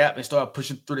this gap and start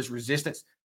pushing through this resistance,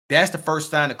 that's the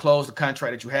first sign to close the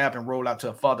contract that you have and roll out to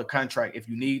a further contract if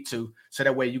you need to, so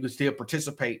that way you can still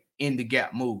participate in the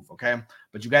gap move, okay?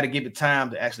 But you got to give it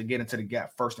time to actually get into the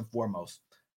gap first and foremost.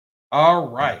 All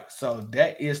right, so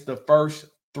that is the first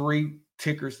 3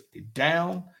 tickers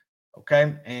down,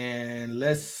 okay? And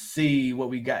let's see what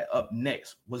we got up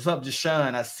next. What's up,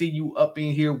 Jashawn? I see you up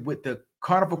in here with the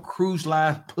Carnival Cruise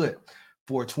Line put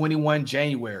for 21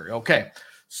 January. Okay,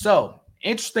 so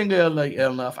interestingly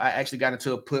enough, I actually got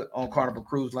into a put on Carnival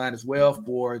Cruise Line as well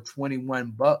for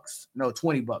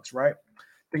 $20, right?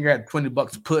 I think I had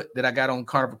 $20 put that I got on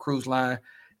Carnival Cruise Line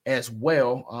as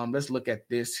well. Let's look at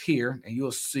this here, and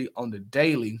you'll see on the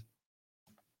daily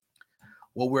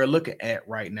what we're looking at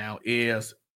right now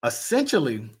is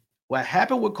essentially what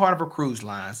happened with Carnival Cruise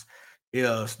Lines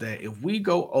is that if we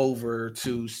go over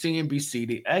to CNBC,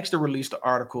 they actually released an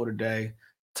article today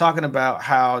talking about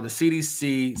how the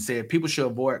CDC said people should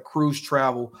avoid cruise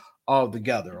travel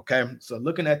altogether. Okay, so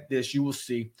looking at this, you will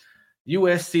see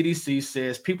U.S. CDC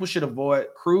says people should avoid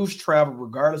cruise travel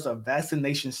regardless of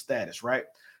vaccination status, right?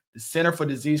 The Center for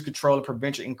Disease Control and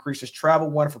Prevention increases travel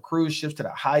warning for cruise ships to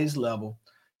the highest level.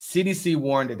 CDC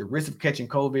warned that the risk of catching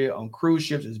COVID on cruise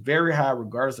ships is very high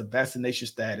regardless of vaccination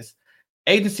status.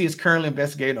 Agency is currently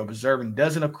investigating or observing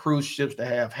dozens of cruise ships that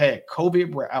have had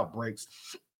COVID outbreaks,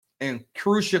 and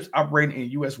cruise ships operating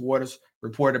in U.S. waters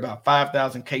reported about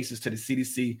 5,000 cases to the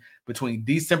CDC between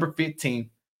December 15th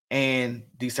and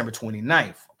December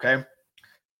 29th, okay?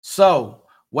 So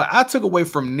what I took away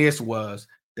from this was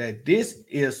that this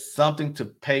is something to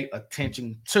pay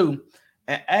attention to,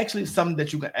 and actually something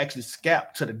that you can actually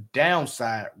scalp to the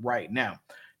downside right now.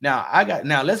 Now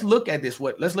let's look at this.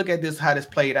 Let's look at this, how this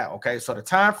played out. Okay. So the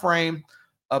time frame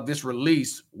of this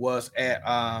release was at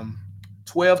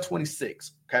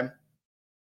 12/26. Okay.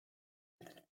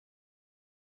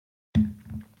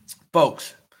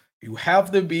 Folks, you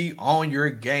have to be on your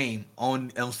game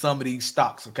on some of these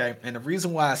stocks. Okay. And the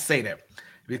reason why I say that,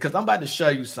 because I'm about to show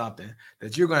you something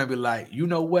that you're going to be like, you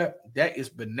know what? That is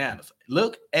bananas.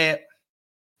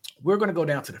 We're going to go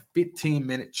down to the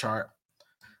 15-minute chart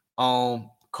on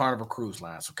Carnival Cruise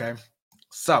Lines, okay?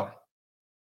 So,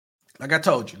 like I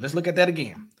told you, let's look at that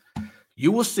again.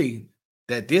 You will see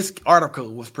that this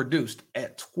article was produced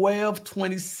at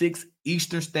 12:26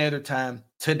 Eastern Standard Time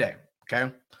today,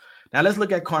 okay? Now, let's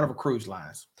look at Carnival Cruise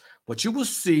Lines. What you will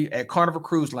see at Carnival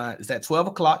Cruise Line is at 12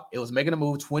 o'clock, it was making a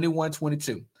move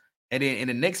 21.22. And then in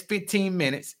the next 15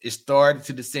 minutes, it started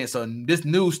to descend. So this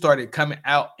news started coming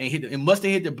out and it must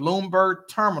have hit the Bloomberg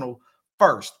terminal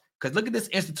first. Because look at this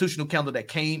institutional candle that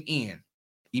came in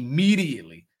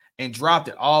immediately and dropped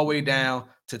it all the way down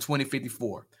to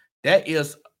 2054. That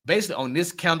is basically on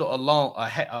this candle alone, a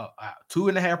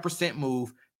 2.5%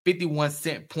 move, 51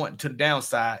 cent point to the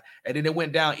downside. And then it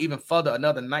went down even further,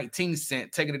 another 19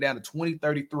 cent, taking it down to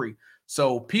 2033.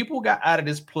 So people got out of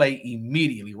this play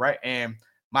immediately, right? And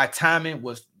my timing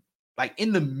was like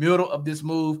in the middle of this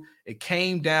move. It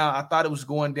came down. I thought it was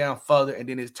going down further, and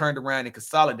then it turned around and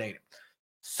consolidated.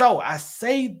 So I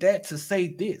say that to say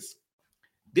this.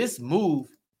 This move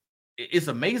is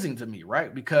amazing to me,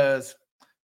 right? Because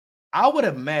I would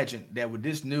have imagined that with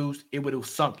this news, it would have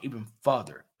sunk even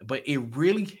further. But it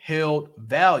really held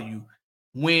value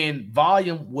when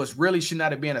volume was really should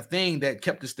not have been a thing that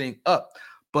kept this thing up.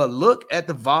 But look at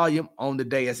the volume on the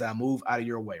day as I move out of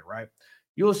your way, right?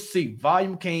 You'll see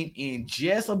volume came in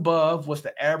just above what's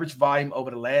the average volume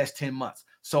over the last 10 months.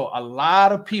 So a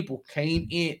lot of people came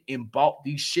in and bought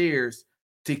these shares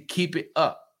to keep it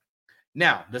up.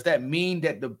 Now, does that mean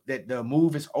that the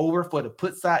move is over for the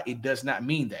put side? It does not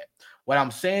mean that. What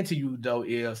I'm saying to you, though,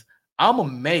 is I'm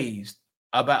amazed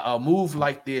about a move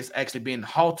like this actually being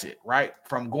halted, right,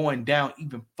 from going down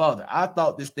even further. I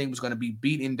thought this thing was going to be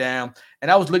beaten down,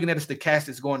 and I was looking at the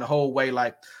stochastics going the whole way.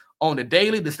 Like on the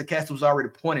daily, the stochastic was already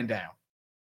pointing down.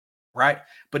 right?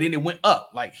 But then it went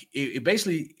up. Like it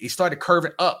basically it started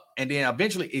curving up, and then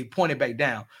eventually it pointed back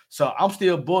down. So I'm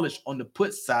still bullish on the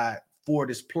put side for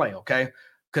this play, okay?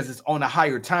 Because it's on a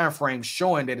higher time frame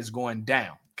showing that it's going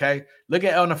down. Okay, look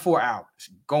at it on the 4 hours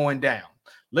going down.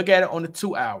 Look at it on the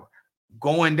 2 hour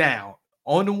going down.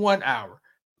 On the 1 hour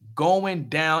going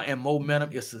down, and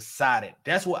momentum is subsided.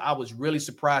 That's what I was really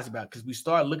surprised about, because we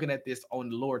started looking at this on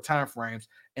the lower time frames,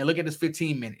 and look at this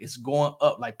 15 minute. It's going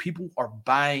up. Like, people are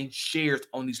buying shares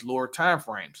on these lower time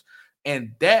frames,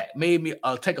 and that made me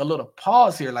take a little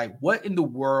pause here. Like, what in the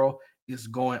world is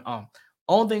going on?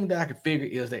 Only thing that I can figure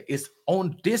is that it's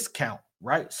on discount,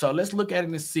 right? So let's look at it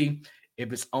and see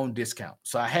if it's on discount.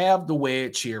 So I have the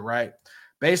wedge here, right?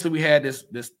 Basically, we had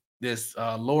this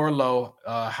lower low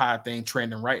high thing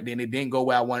trending, right? Then it didn't go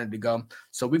where I wanted it to go.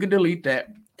 So we can delete that,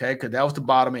 okay? Because that was the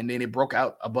bottom, and then it broke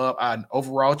out above an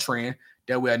overall trend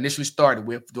that we initially started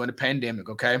with during the pandemic,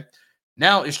 okay?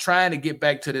 Now it's trying to get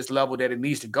back to this level that it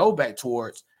needs to go back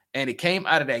towards, and it came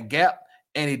out of that gap,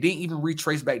 and it didn't even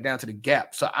retrace back down to the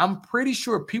gap. So I'm pretty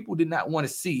sure people did not want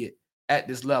to see it at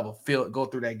this level go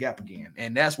through that gap again.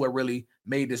 And that's what really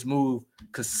made this move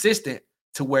consistent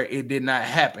to where it did not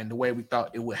happen the way we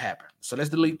thought it would happen. So let's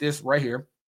delete this right here.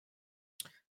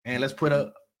 And let's put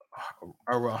a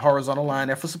horizontal line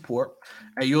there for support.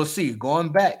 And you'll see, going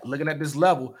back, looking at this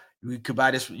level, you could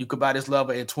buy this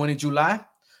level in 20 July,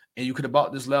 and you could have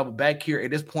bought this level back here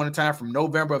at this point in time from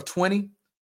November of 20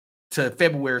 to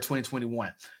February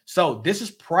 2021. So this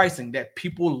is pricing that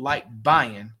people like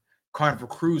buying Carnival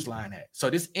Cruise Line at. So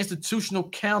this institutional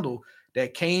candle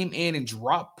that came in and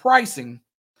dropped pricing,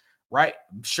 right,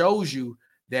 shows you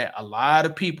that a lot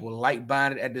of people like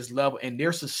buying it at this level, and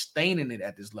they're sustaining it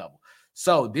at this level.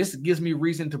 So this gives me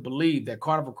reason to believe that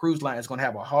Carnival Cruise Line is going to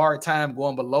have a hard time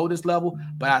going below this level,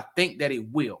 but I think that it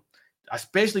will,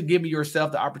 especially giving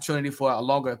yourself the opportunity for a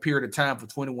longer period of time for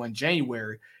 21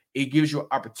 January. It gives you an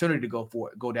opportunity to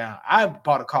go down. I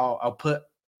bought a call, I'll put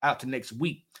out to next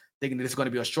week, thinking that it's going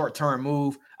to be a short-term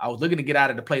move. I was looking to get out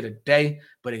of the play today,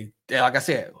 but like I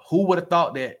said, who would have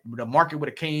thought that the market would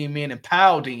have came in and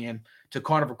piled in to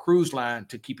Carnival Cruise Line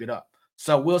to keep it up?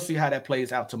 So we'll see how that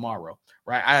plays out tomorrow,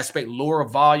 right? I expect lower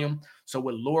volume. So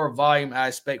with lower volume, I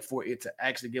expect for it to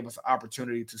actually give us an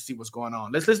opportunity to see what's going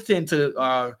on. Let's listen to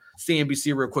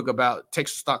CNBC real quick about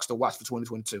Texas stocks to watch for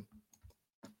 2022.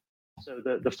 So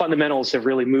the fundamentals have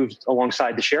really moved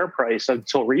alongside the share price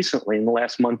until recently. In the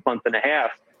last month and a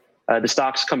half, the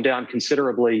stocks come down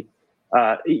considerably.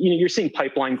 You're seeing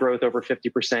pipeline growth over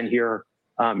 50% here.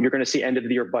 You're going to see end of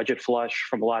the year budget flush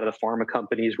from a lot of the pharma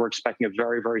companies. We're expecting a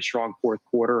very, very strong fourth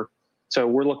quarter. So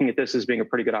we're looking at this as being a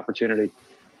pretty good opportunity.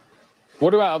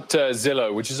 What about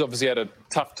Zillow, which has obviously had a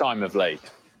tough time of late?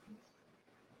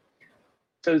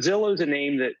 So Zillow is a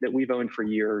name that we've owned for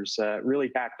years, really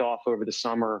backed off over the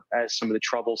summer as some of the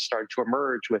troubles started to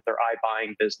emerge with their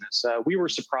iBuying business. We were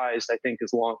surprised, I think,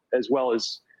 as well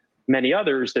as many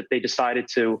others, that they decided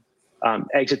to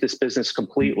exit this business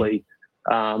completely.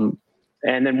 And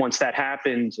then once that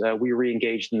happened, we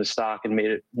re-engaged in the stock and made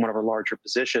it one of our larger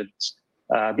positions.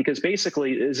 Because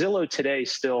basically, Zillow today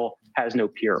still has no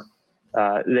peer.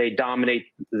 They dominate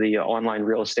the online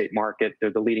real estate market.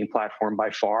 They're the leading platform by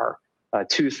far.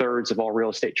 2/3 of all real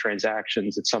estate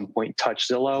transactions at some point touch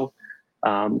Zillow.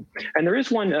 And there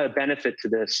is one benefit to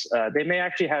this. They may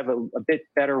actually have a bit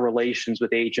better relations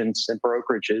with agents and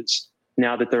brokerages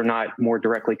now that they're not more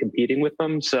directly competing with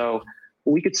them. So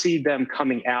we could see them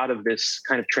coming out of this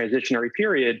kind of transitionary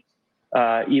period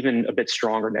even a bit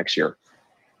stronger next year.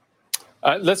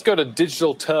 Let's go to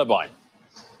Digital Turbine.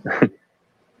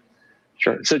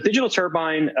 Sure. So Digital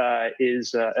Turbine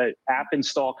is an app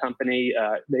install company.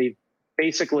 They've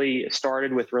basically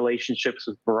started with relationships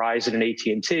with Verizon and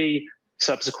AT&T.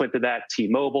 Subsequent to that,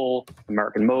 T-Mobile,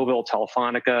 American Mobile,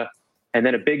 Telefonica, and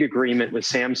then a big agreement with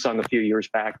Samsung a few years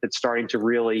back that's starting to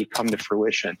really come to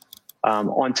fruition.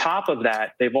 On top of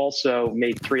that, they've also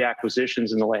made 3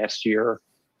 acquisitions in the last year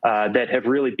that have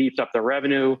really beefed up their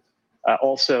revenue,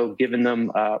 also given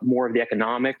them more of the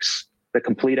economics, the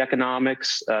complete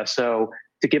economics. So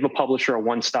to give a publisher a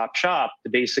one-stop shop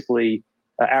to basically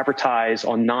advertise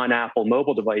on non-Apple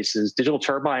mobile devices, Digital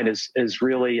Turbine has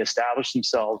really established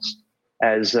themselves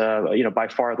as by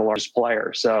far the largest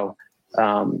player. So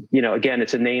again,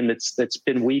 it's a name that's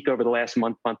been weak over the last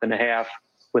month and a half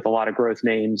with a lot of growth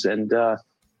names, and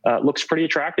looks pretty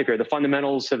attractive here. The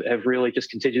fundamentals have really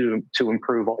just continued to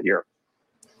improve all year.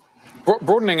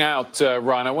 Broadening out,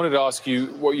 Ryan, I wanted to ask you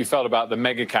what you felt about the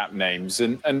mega cap names,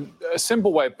 and a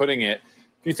simple way of putting it,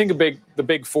 if you think of the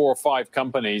big 4 or 5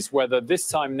 companies, whether this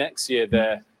time next year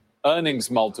their earnings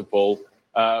multiple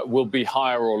will be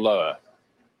higher or lower.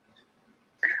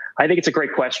 I think it's a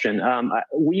great question.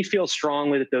 We feel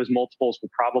strongly that those multiples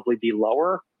will probably be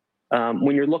lower.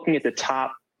 When you're looking at the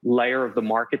top layer of the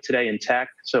market today in tech,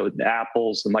 so the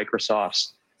Apples, the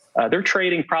Microsofts, they're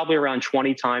trading probably around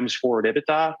 20 times forward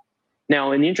EBITDA.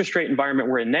 Now, in the interest rate environment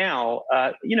we're in now,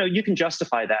 you can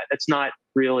justify that. It's not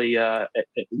really,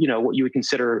 what you would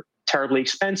consider terribly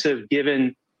expensive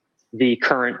given the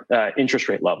current interest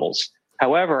rate levels.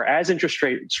 However, as interest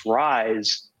rates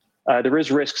rise, there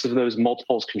is risks of those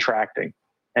multiples contracting.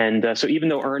 And so even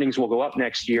though earnings will go up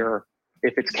next year,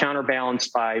 if it's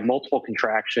counterbalanced by multiple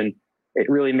contraction, it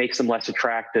really makes them less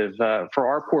attractive. For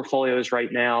our portfolios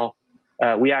right now,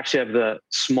 we actually have the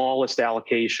smallest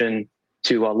allocation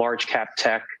to a large cap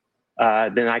tech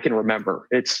than I can remember.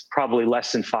 It's probably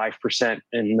less than 5%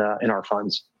 in our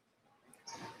funds.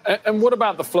 And what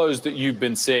about the flows that you've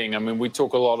been seeing? I mean, we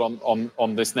talk a lot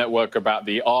on this network about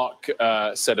the ARK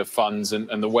set of funds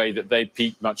and the way that they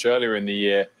peaked much earlier in the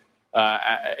year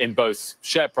in both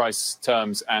share price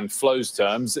terms and flows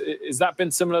terms. Has that been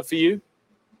similar for you?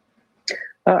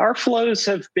 Our flows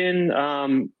have been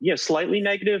slightly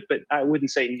negative, but I wouldn't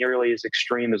say nearly as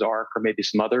extreme as ARK or maybe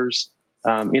some others.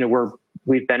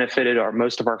 We've benefited.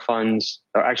 Most of our funds,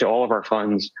 or actually all of our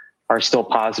funds, are still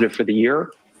positive for the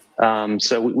year.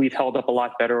 So we've held up a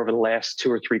lot better over the last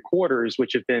 2 or 3 quarters,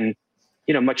 which have been,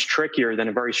 much trickier than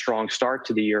a very strong start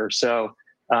to the year. So,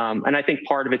 and I think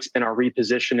part of it's been our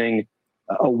repositioning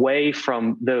away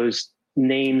from those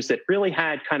names that really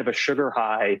had kind of a sugar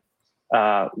high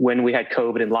when we had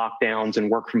COVID and lockdowns and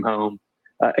work from home.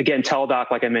 Again,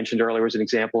 Teladoc, like I mentioned earlier, was an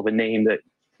example of a name that,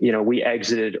 we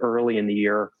exited early in the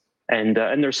year. And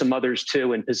there's some others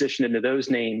too, and positioned into those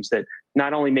names that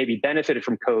not only maybe benefited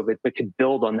from COVID, but could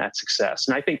build on that success.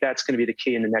 And I think that's going to be the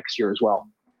key in the next year as well.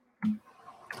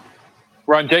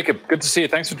 Ryan Jacob, good to see you.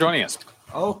 Thanks for joining us.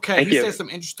 Okay, Thank you. said some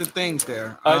interesting things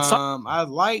there. I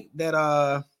like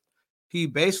that he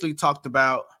basically talked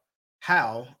about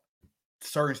how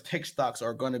certain tech stocks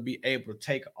are going to be able to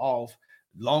take off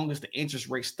long as the interest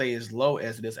rate stays as low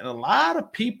as it is. And a lot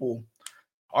of people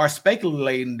are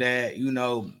speculating that,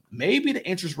 maybe the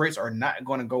interest rates are not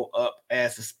going to go up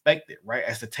as expected, right?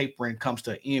 As the tapering comes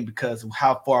to an end because of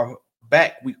how far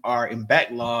back we are in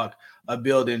backlog of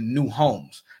building new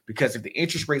homes. Because if the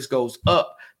interest rates goes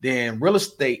up, then real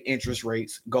estate interest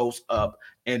rates goes up.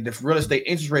 And if real estate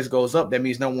interest rates goes up, that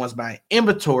means no one's buying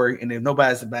inventory. And if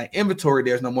nobody's buying inventory,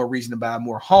 there's no more reason to buy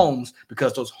more homes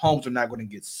because those homes are not going to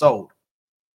get sold.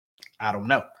 I don't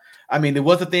know. I mean, there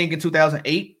was a thing in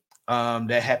 2008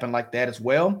 that happened like that as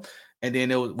well. And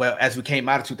then it was, as we came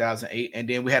out of 2008, and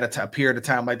then we had a period of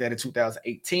time like that in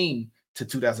 2018 to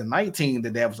 2019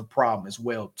 that was a problem as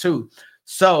well too.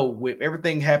 So with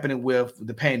everything happening with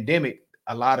the pandemic,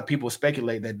 a lot of people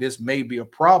speculate that this may be a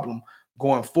problem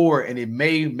going forward, and it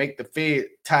may make the Fed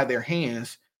tie their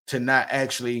hands to not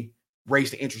actually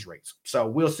raise the interest rates. So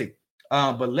we'll see.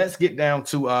 But let's get down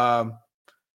to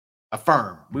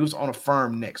Affirm. We was on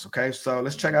Affirm next. Okay, so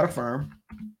let's check out Affirm.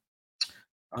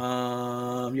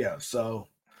 So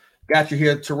got you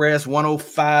here, Therese,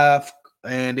 105,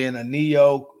 and then a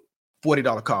Neo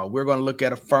 $40 call. We're going to look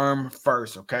at Affirm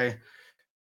first, okay?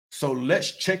 So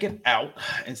let's check it out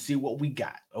and see what we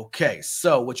got. Okay,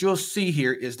 so what you'll see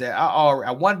here is that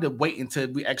I wanted to wait until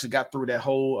we actually got through that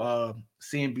whole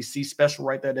CNBC special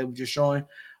right there that we just showing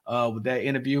with that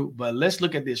interview. But let's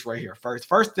look at this right here first.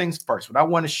 First things first, what I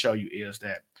want to show you is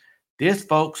that this,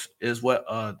 folks, is what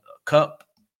a cup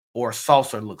or a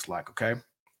saucer looks like, okay?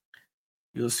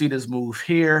 You'll see this move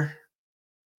here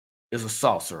is a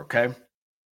saucer, okay?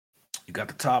 You got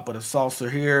the top of the saucer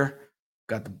here,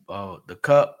 got the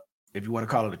cup, if you want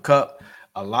to call it a cup.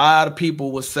 A lot of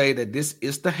people will say that this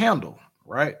is the handle,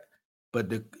 right? But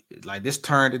this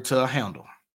turned into a handle,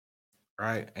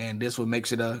 right? And this what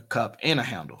makes it a cup and a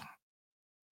handle,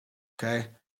 okay?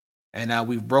 And now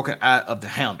we've broken out of the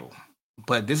handle,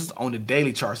 but this is on the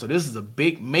daily chart. So this is a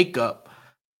big makeup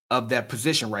of that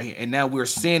position right here. And now we're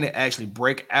seeing it actually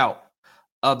break out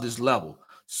of this level.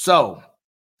 So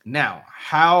now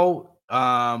how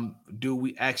do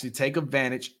we actually take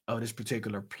advantage of this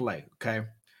particular play? Okay.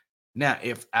 Now,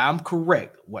 if I'm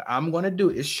correct, what I'm going to do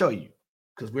is show you,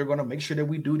 because we're going to make sure that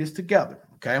we do this together.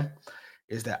 Okay.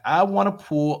 Is that I want to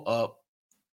pull up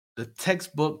the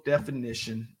textbook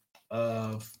definition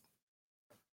of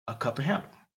a cup and handle.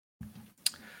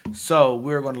 So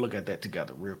we're going to look at that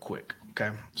together real quick.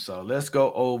 Okay, so let's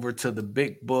go over to the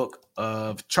big book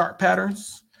of chart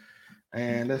patterns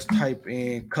and let's type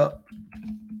in cup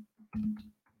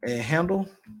and handle.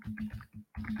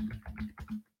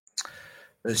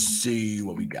 Let's see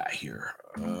what we got here.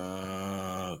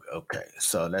 Okay,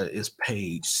 so that is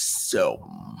page 7.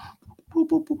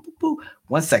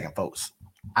 1 second, folks.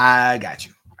 I got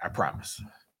you. I promise.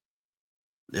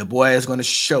 The boy is going to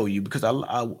show you because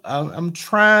I'm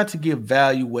trying to give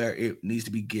value where it needs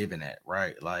to be given at,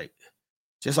 right? Like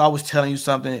just always telling you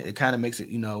something, it kind of makes it,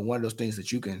 one of those things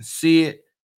that you can see it,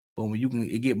 but when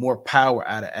you get more power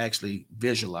out of actually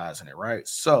visualizing it, right?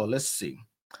 So let's see.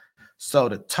 So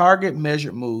the target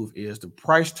measured move is the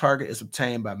price target is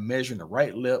obtained by measuring the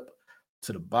right lip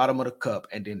to the bottom of the cup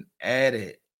and then add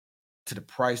it to the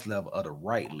price level of the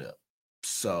right lip.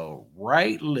 So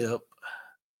right lip.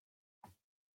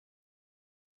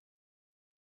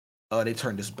 Oh, they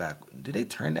turned this back. Did they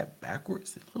turn that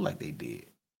backwards? It looked like they did.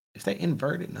 Is that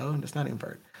inverted? No, that's not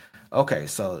inverted. Okay,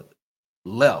 so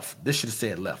left. This should have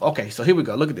said left. Okay, so here we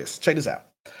go. Look at this. Check this out.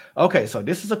 Okay, so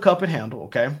this is a cup and handle.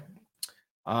 Okay,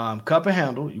 cup and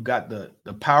handle. You got the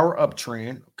power up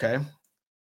trend. Okay,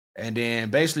 and then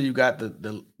basically you got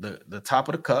the top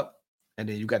of the cup, and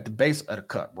then you got the base of the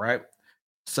cup, right?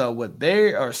 So what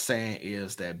they are saying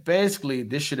is that basically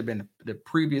this should have been the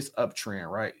previous uptrend,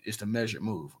 right? It's the measured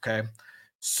move, okay?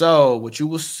 So what you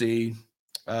will see,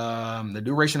 the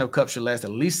duration of cup should last at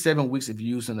least 7 weeks if you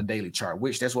use in the daily chart,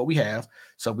 which that's what we have.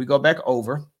 So we go back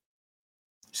over.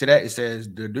 See that? It says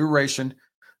the duration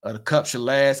of the cup should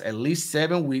last at least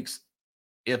 7 weeks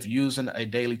if using a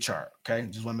daily chart, okay?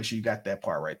 Just want to make sure you got that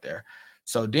part right there.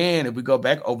 So then if we go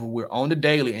back over, we're on the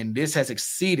daily, and this has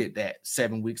exceeded that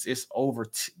 7 weeks. It's over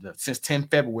since 10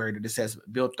 February that this has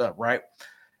built up, right?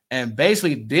 And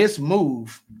basically this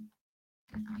move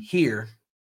here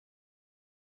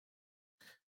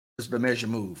is the measure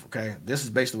move, okay? This is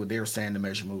basically what they were saying the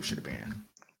measure move should have been.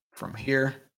 From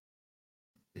here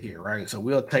to here, right? So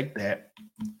we'll take that,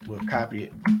 we'll copy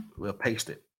it, we'll paste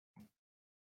it.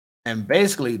 And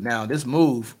basically now this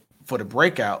move for the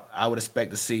breakout, I would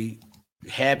expect to see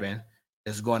happen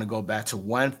is going to go back to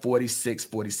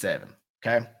 146.47.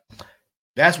 Okay,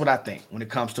 that's what I think when it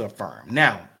comes to a firm.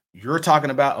 Now you're talking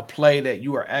about a play that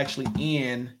you are actually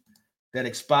in that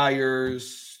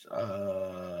expires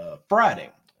Friday.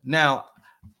 Now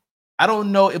I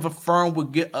don't know if a firm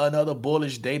would get another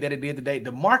bullish day that it did today.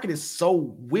 The market is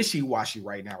so wishy-washy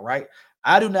right now, right?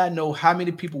 I do not know how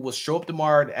many people will show up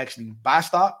tomorrow to actually buy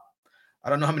stock. I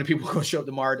don't know how many people are going to show up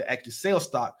tomorrow to actually sell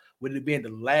stock with it being the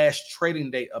last trading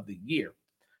day of the year.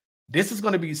 This is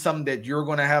going to be something that you're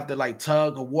going to have to like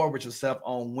tug of war with yourself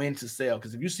on when to sell.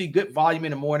 Because if you see good volume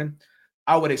in the morning,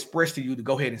 I would express to you to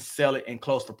go ahead and sell it and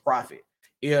close for profit.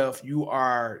 If you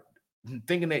are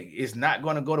thinking that it's not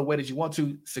going to go the way that you want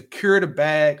to, secure the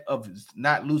bag of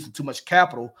not losing too much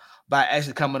capital by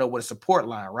actually coming up with a support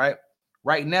line, right?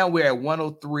 Right now, we're at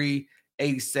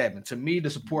 103.87. To me, the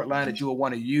support line that you will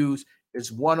want to use is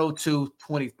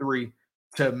 102.23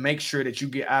 to make sure that you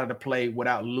get out of the play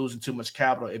without losing too much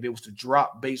capital if it was to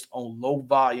drop based on low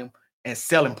volume and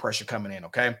selling pressure coming in,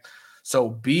 okay? So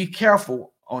be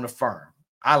careful on the firm.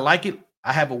 I like it.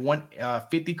 I have a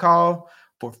 150 call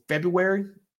for February.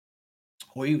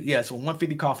 So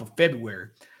 150 call for February.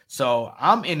 So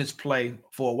I'm in this play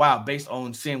for a while based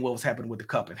on seeing what was happening with the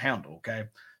cup and handle, okay?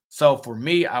 So for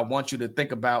me, I want you to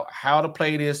think about how to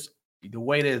play this the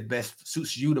way that best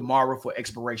suits you tomorrow for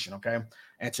expiration, okay?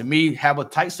 And to me, have a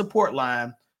tight support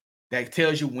line that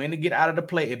tells you when to get out of the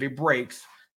play if it breaks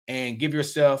and give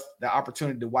yourself the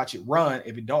opportunity to watch it run.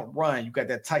 If it don't run, you got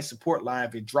that tight support line.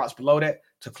 If it drops below that,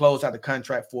 to close out the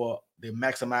contract for the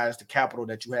maximize the capital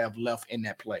that you have left in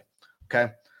that play,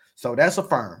 okay? So that's a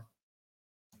firm.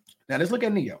 Now let's look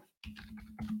at NIO.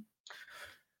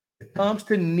 It comes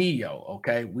to NIO,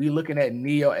 okay? We're looking at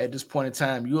NIO at this point in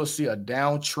time. You'll see a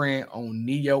downtrend on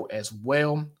NIO as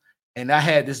well. And I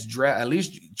had this draft at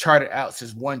least charted out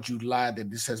since 1 July that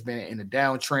this has been in a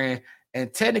downtrend.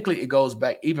 And technically, it goes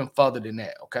back even further than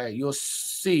that, okay? You'll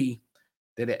see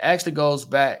that it actually goes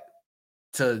back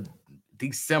to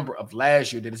December of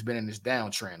last year that it's been in this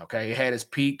downtrend, okay? It had its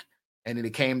peak, and then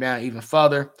it came down even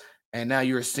further. And now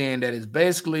you're seeing that it's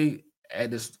basically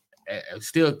at this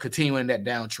still continuing that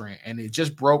downtrend, and it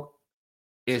just broke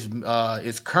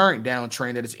its current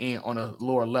downtrend that it's in on a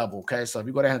lower level. Okay, so if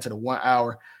you go down to the 1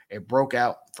 hour, it broke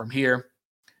out from here,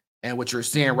 and what you're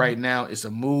seeing right now is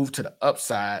a move to the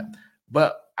upside.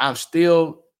 But I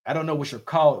don't know what your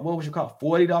call. What was your call?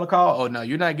 $40 call? Oh no,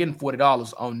 you're not getting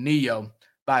 $40 on NIO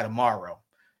by tomorrow.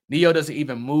 NIO doesn't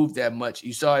even move that much.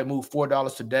 You saw it move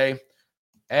 $4 today.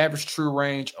 Average true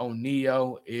range on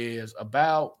NIO is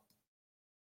about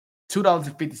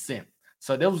 $2.50.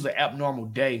 So that was an abnormal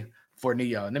day for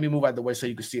NIO. And let me move out of the way so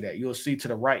you can see that. You'll see to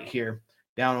the right here,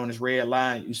 down on this red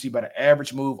line, you see by the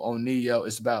average move on NIO,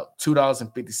 it's about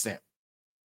 $2.50.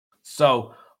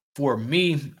 So for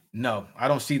me, no, I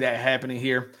don't see that happening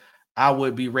here. I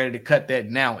would be ready to cut that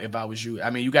now if I was you. I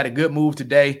mean, you got a good move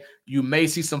today. You may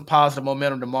see some positive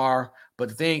momentum tomorrow. But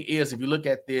the thing is, if you look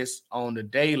at this on the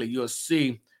daily, you'll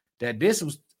see that this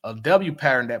was a W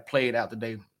pattern that played out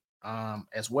today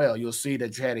as well. You'll see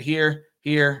that you had it here,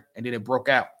 here, and then it broke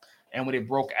out. And when it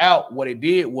broke out, what it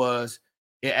did was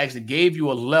it actually gave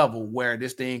you a level where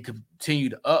this thing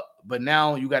continued up. But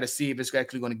now you got to see if it's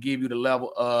actually going to give you the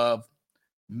level of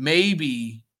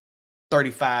maybe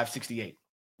 35.68.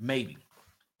 Maybe.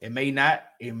 It may not.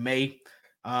 It may.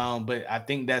 But I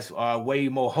think that's way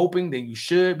more hoping than you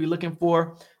should be looking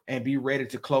for, and be ready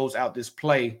to close out this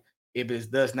play if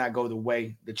it does not go the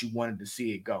way that you wanted to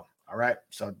see it go. All right.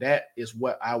 So that is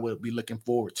what I would be looking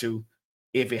forward to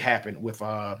if it happened with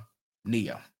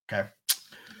NIO. Okay.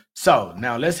 So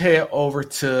now let's head over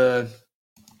to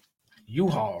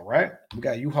U-Haul, right? We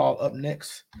got U-Haul up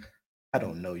next. I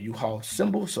don't know U-Haul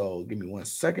symbol, so give me 1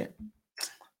 second.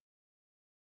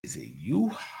 Is it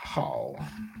U-Haul?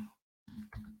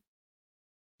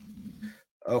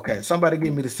 Okay, somebody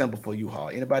give me the symbol for U-Haul.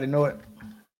 Anybody know it?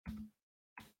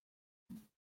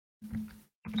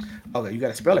 Okay, you got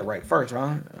to spell it right first,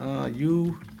 huh?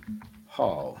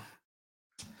 U-Haul.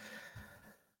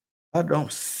 I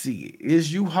don't see it.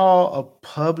 Is U-Haul a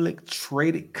public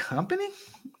traded company?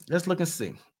 Let's look and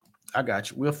see. I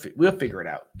got you. We'll figure it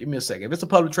out. Give me a second. If it's a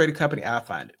public traded company, I'll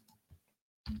find it.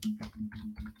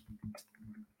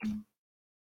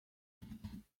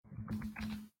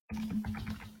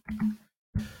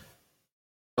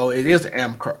 Oh, it is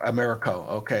Amerco.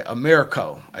 Okay,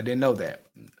 Amerco. I didn't know that.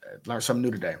 Learned something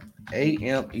new today.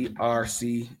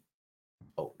 AMERC.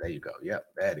 Oh, there you go. Yep,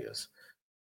 that is.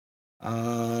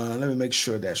 Let me make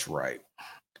sure that's right.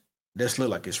 This look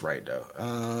like it's right though.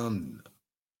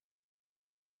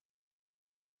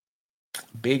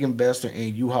 Big investor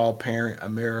in U-Haul parent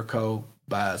Amerco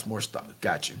buys more stock.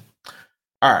 Got you.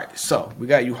 All right, so we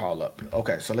got U-Haul up.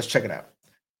 Okay, so let's check it out.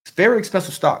 It's very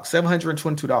expensive stock,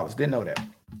 $722. Didn't know that.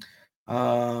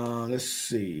 Let's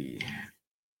see.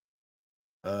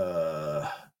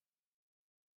 I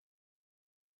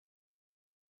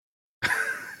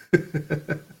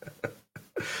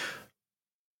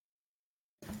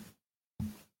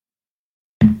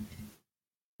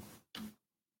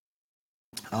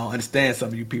don't understand some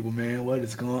of you people, man. What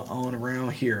is going on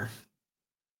around here?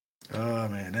 Oh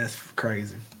man, that's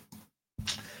crazy.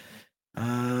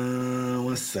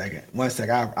 1 second. 1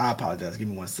 second. I apologize. Give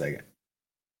me 1 second.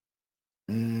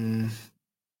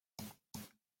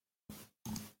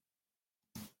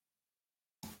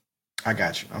 I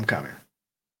got you. I'm coming.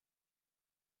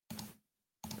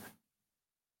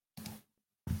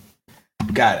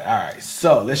 Got it. All right.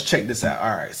 So let's check this out.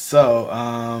 All right.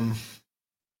 So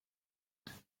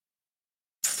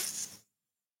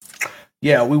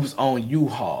yeah, we was on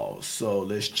U-Haul. So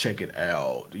let's check it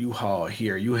out. U-Haul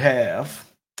here. You have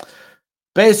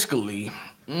basically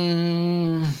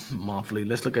monthly.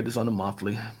 Let's look at this on the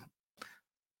monthly.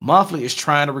 Monthly is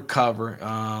trying to recover.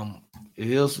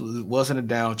 It wasn't a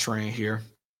downtrend here.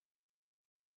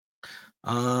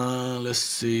 Let's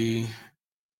see.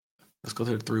 Let's go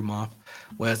to the 3 month.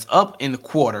 Well, it's up in the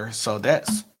quarter, so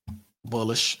that's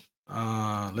bullish.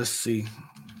 Let's see.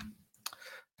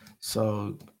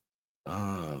 So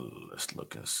let's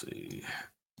look and see.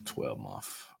 12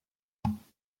 month.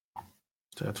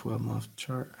 Is that 12 month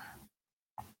chart?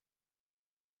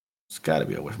 It's got to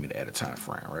be a way for me to add a time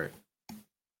frame, right?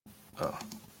 Oh,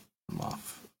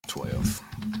 month 12.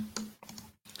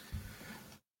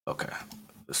 Okay,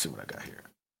 let's see what I got here.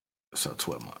 So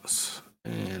 12 months,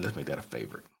 and let's make that a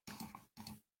favorite.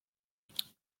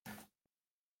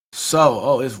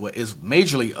 So, it's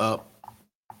majorly up,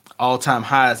 all-time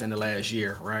highs in the last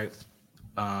year, right?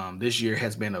 This year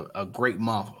has been a great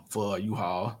month for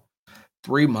U-Haul.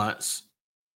 3 months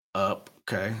up,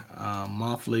 okay.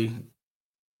 Monthly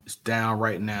is down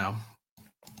right now.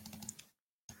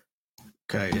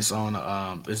 Okay, it's on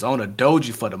a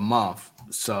doji for the month,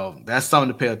 so that's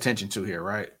something to pay attention to here,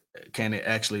 right? Can it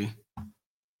actually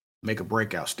make a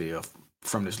breakout still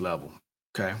from this level?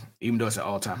 Okay, even though it's at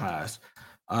all-time highs.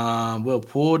 We'll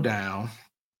pull down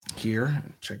here.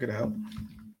 Check it out.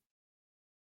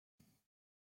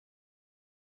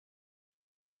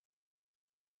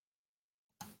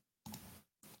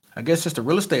 I guess since the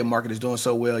real estate market is doing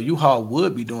so well, U-Haul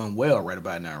would be doing well right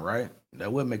about now, right?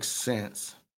 That would make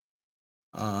sense.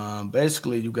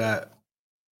 Basically, you got,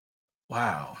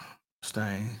 wow, this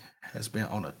thing has been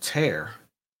on a tear.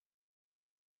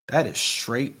 That is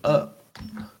straight up.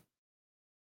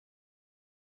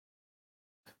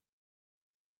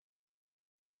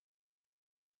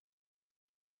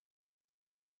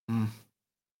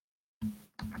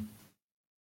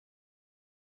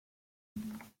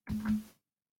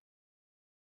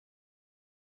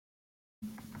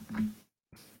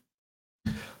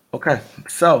 Okay,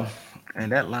 so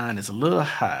and that line is a little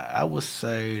high. I would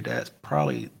say that's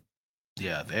probably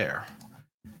there.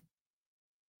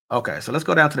 Okay, so let's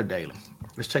go down to the daily.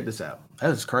 Let's check this out. That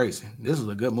is crazy. This is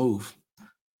a good move.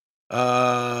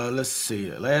 Let's see.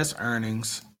 Last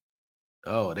earnings.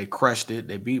 Oh, they crushed it.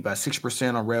 They beat by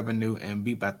 6% on revenue and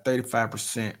beat by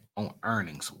 35% on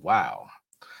earnings. Wow.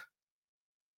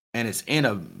 And it's in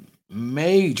a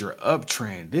major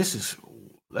uptrend. This is,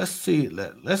 let's see.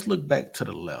 Let's look back to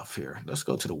the left here. Let's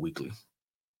go to the weekly.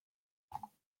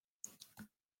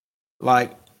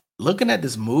 Like, looking at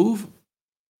this move,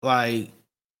 like,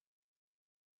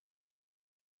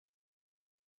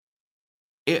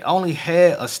 it only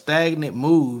had a stagnant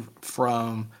move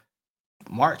from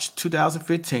March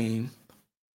 2015.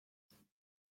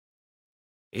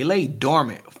 It lay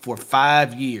dormant for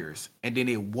 5 years, and then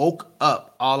it woke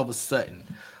up all of a sudden.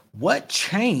 What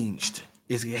changed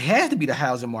is it has to be the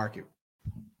housing market.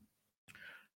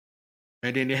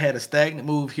 And then it had a stagnant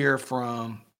move here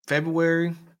from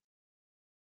February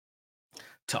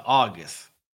to August.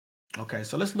 Okay,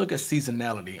 so let's look at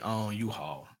seasonality on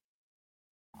U-Haul.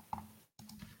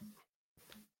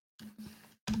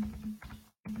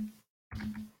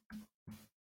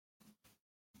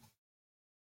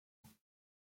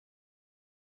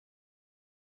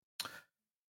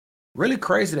 Really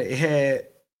crazy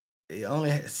that it only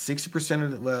had 60%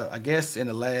 of the, well, I guess in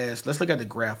the last, let's look at the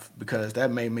graph because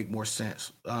that may make more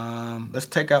sense. Let's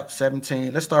take out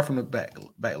 17. Let's start from the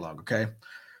backlog, okay?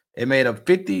 It made a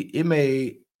 50,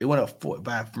 it went up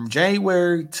from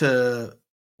January to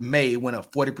May, it went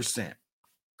up 40%.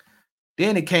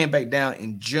 Then it came back down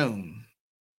in June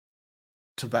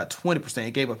to about 20%.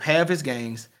 It gave up half its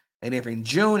gains. And then in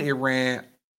June, it ran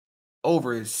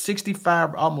over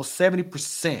 65, almost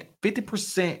 70%,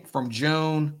 50% from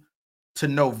June to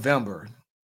November,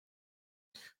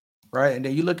 right? And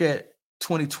then you look at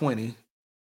 2020,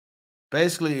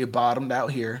 basically it bottomed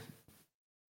out here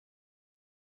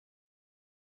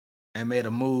and made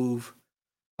a move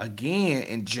again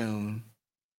in June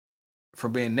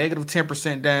from being negative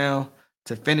 10% down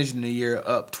to finishing the year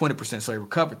up 20%. So it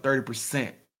recovered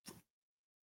 30%.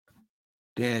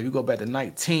 Then if you go back to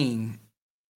 19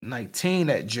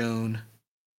 that June,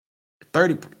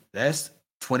 30, that's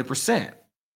 20%.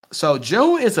 So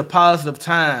June is a positive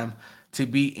time to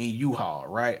be in U-Haul,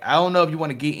 right? I don't know if you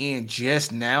want to get in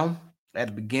just now at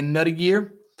the beginning of the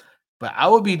year, but I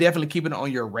would be definitely keeping it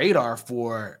on your radar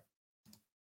for,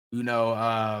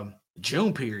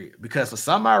 June period, because for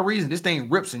some odd reason, this thing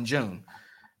rips in June.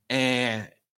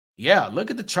 And yeah, look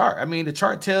at the chart. I mean, the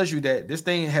chart tells you that this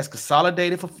thing has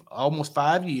consolidated for almost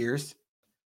 5 years.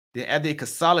 Then after it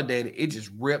consolidated, it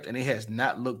just ripped and it has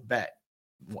not looked back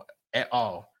at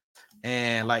all.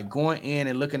 And like going in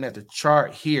and looking at the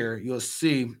chart here, you'll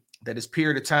see that this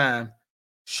period of time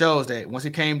shows that once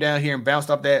it came down here and bounced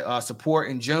off that support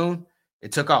in June,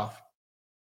 it took off.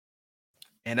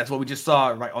 And that's what we just saw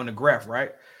right on the graph,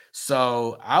 right?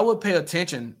 So I would pay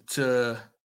attention to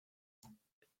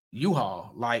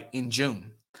U-Haul like in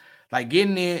June. Like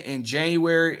getting in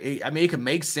January, it can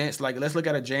make sense. Like, let's look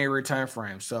at a January time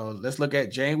frame. So let's look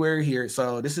at January here.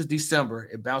 So this is December.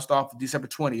 It bounced off December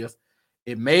 20th.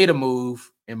 It made a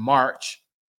move in March.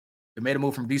 It made a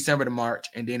move from December to March,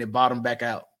 and then it bottomed back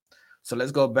out. So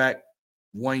let's go back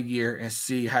 1 year and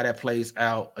see how that plays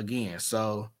out again.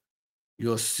 So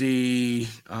you'll see,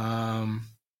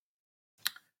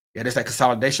 there's that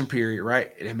consolidation period,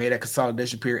 right? It made that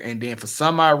consolidation period. And then for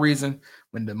some odd reason,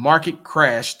 when the market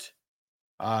crashed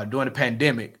during the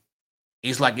pandemic,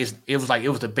 it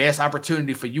was the best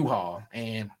opportunity for U-Haul.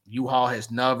 And U-Haul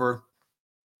has never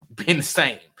been the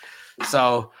same.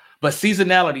 So, but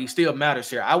seasonality still matters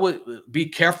here. I would be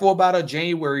careful about a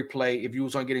January play. If you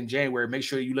was going to get in January, make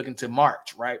sure you look into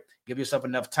March, right? Give yourself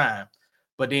enough time.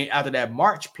 But then after that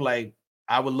March play,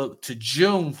 I would look to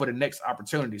June for the next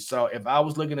opportunity. So if I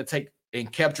was looking to take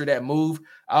and capture that move,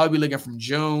 I would be looking from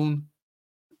June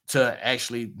to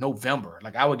actually November.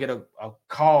 Like I would get a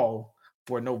call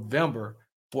for November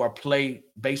for a play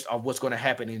based on what's going to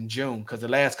happen in June. Because the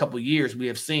last couple of years we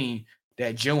have seen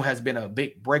that June has been a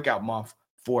big breakout month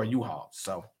for U-Haul.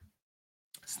 So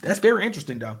that's very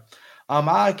interesting though.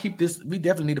 I keep this. We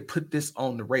definitely need to put this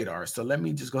on the radar. So let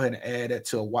me just go ahead and add that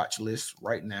to a watch list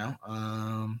right now.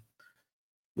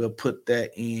 We'll put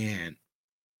that in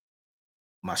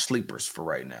my sleepers for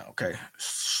right now. Okay.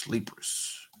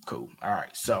 Sleepers. Cool. All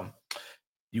right. So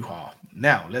U-Haul.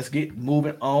 Now let's get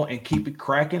moving on and keep it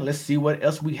cracking. Let's see what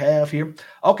else we have here.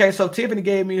 Okay. So Tiffany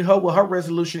gave me what her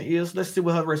resolution is. Let's see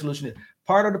what her resolution is.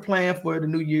 Part of the plan for the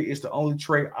new year is to only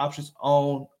trade options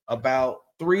on about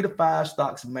 3 to 5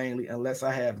 stocks mainly, unless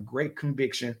I have great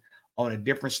conviction on a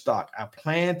different stock. I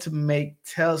plan to make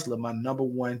Tesla my number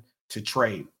one to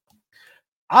trade.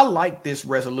 I like this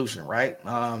resolution, right?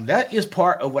 That is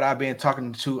part of what I've been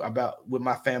talking about with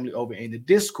my family over in the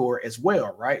Discord as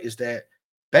well, right? Is that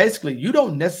basically you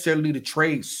don't necessarily need to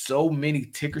trade so many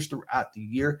tickers throughout the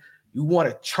year. You want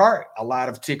to chart a lot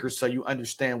of tickers so you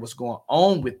understand what's going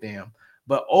on with them.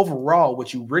 But overall,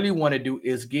 what you really want to do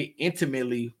is get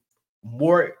intimately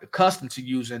more accustomed to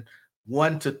using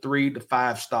 1 to 3 to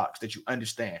 5 stocks that you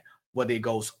understand. Whether it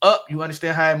goes up, you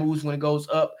understand how it moves when it goes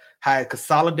up, how it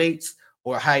consolidates,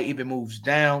 or how it even moves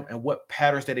down, and what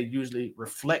patterns that it usually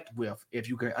reflect with, if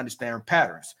you can understand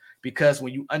patterns. Because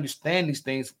when you understand these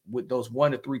things with those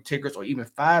 1 to 3 tickers or even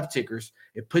 5 tickers,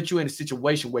 it puts you in a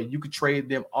situation where you could trade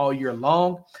them all year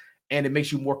long, and it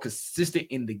makes you more consistent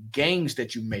in the gains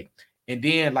that you make. And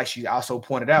then, like she also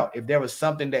pointed out, if there was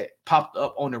something that popped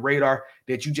up on the radar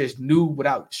that you just knew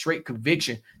without straight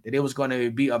conviction that it was going to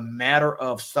be a matter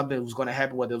of something that was going to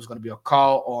happen, whether it was going to be a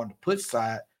call or on the put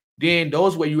side, then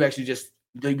those where you actually just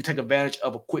you take advantage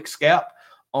of a quick scalp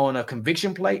on a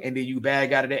conviction play, and then you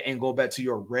bag out of that and go back to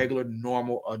your regular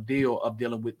normal deal of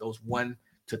dealing with those 1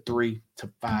 to 3 to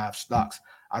 5 stocks.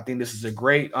 I think this is a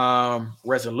great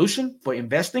resolution for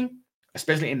investing,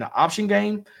 especially in the option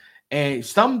game, and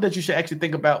something that you should actually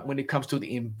think about when it comes to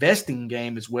the investing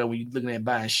game as well. When you're looking at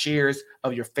buying shares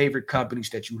of your favorite companies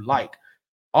that you like,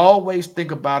 always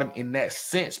think about them in that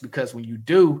sense, because when you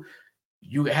do,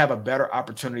 you have a better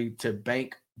opportunity to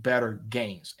bank better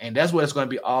gains. And that's what it's going to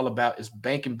be all about, is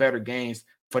banking better gains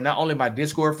for not only my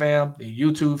Discord fam, the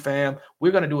YouTube fam.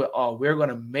 We're going to do it all. We're going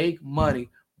to make money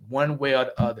one way or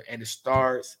the other, and it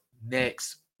starts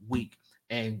next week.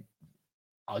 And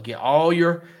I'll get all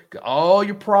your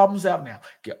problems out now.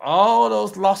 Get all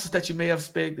those losses that you may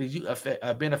have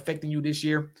been affecting you this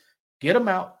year. Get them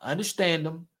out, understand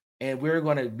them, and we're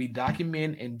going to be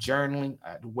documenting and journaling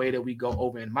the way that we go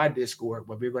over in my Discord,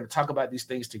 where we're going to talk about these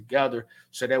things together,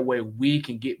 so that way we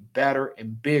can get better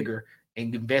and bigger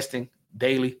in investing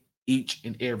daily, each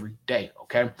and every day.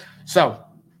 Okay. So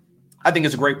I think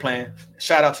it's a great plan.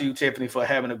 Shout out to you, Tiffany, for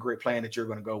having a great plan that you're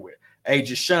going to go with. Hey,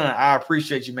 Jashawn, I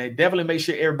appreciate you, man. Definitely make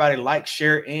sure everybody like,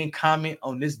 share, and comment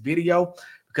on this video,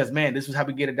 because, man, this is how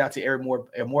we get it out to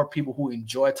more people who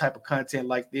enjoy type of content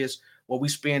like this, where we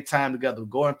spend time together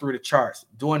going through the charts,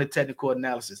 doing the technical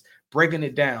analysis, breaking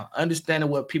it down, understanding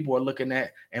what people are looking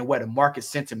at and where the market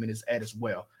sentiment is at as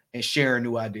well, and sharing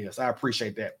new ideas. I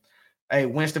appreciate that. Hey,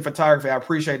 Winston Photography, I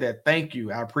appreciate that. Thank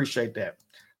you. I appreciate that.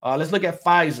 Let's look at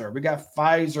Pfizer. We got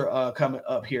Pfizer coming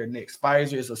up here next.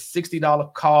 Pfizer is a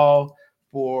 $60 call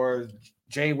for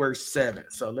January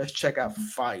 7th. So let's check out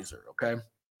Pfizer, okay?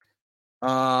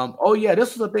 Oh yeah,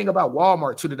 this is the thing about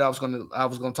Walmart too that I was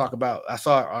gonna talk about. I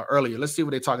saw earlier. Let's see what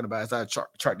they're talking about as I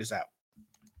chart this out.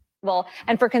 Well,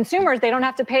 and for consumers, they don't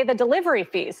have to pay the delivery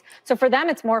fees, so for them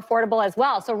it's more affordable as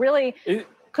well. So really,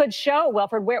 could show,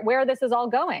 Wilfred, where this is all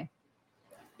going.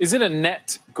 Is it a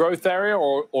net growth area,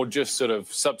 or just sort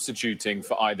of substituting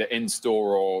for either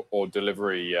in-store or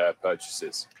delivery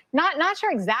purchases? Not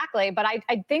sure exactly, but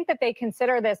I think that they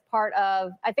consider this part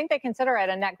of, I think they consider it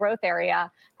a net growth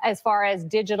area as far as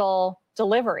digital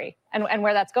delivery and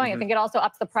where that's going. I think it also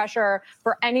ups the pressure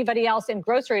for anybody else in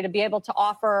grocery to be able to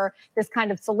offer this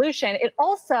kind of solution. It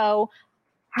also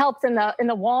helps in the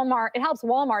Walmart, it helps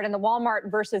Walmart in the Walmart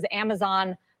versus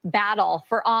Amazon battle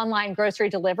for online grocery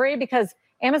delivery, because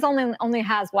Amazon only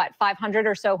has 500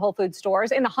 or so Whole Foods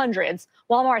stores, in the hundreds.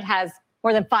 Walmart has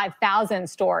more than 5,000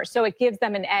 stores. So it gives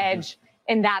them an edge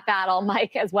in that battle,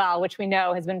 Mike, as well, which we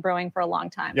know has been brewing for a long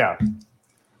time.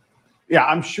 Yeah,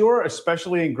 I'm sure,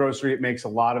 especially in grocery, it makes a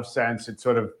lot of sense. It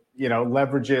sort of,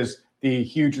 leverages the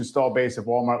huge install base of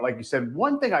Walmart. Like you said,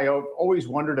 one thing I always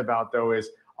wondered about, though,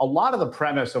 is a lot of the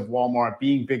premise of Walmart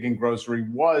being big in grocery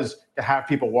was to have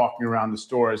people walking around the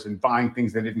stores and buying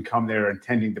things they didn't come there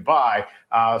intending to buy.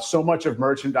 So much of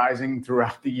merchandising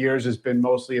throughout the years has been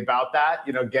mostly about that,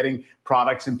 getting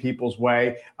products in people's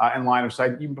way and line of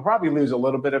sight. You probably lose a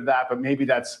little bit of that, but maybe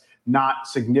that's not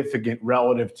significant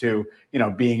relative to,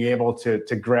 being able to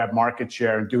grab market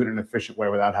share and do it in an efficient way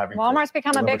without having Walmart's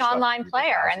become a big online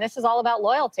player, and this is all about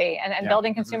loyalty and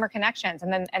building consumer connections.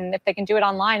 And if they can do it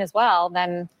online as well,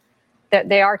 then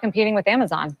they are competing with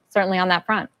Amazon, certainly on that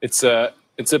front. It's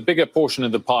a bigger portion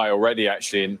of the pie already,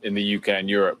 actually, in the UK and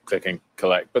Europe, click and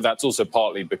collect. But that's also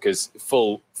partly because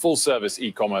full service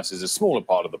e-commerce is a smaller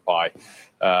part of the pie.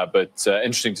 But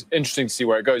interesting to see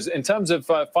where it goes. In terms of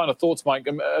final thoughts, Mike,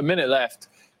 a minute left.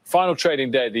 Final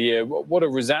trading day of the year. What a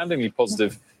resoundingly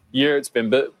positive year it's been.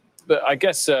 But I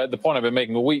guess the point I've been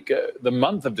making all week, the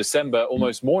month of December,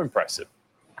 almost more impressive.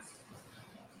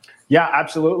 Yeah,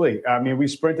 absolutely. I mean, we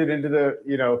sprinted into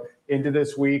into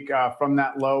this week from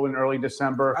that low in early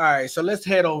December. All right, so let's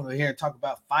head over here and talk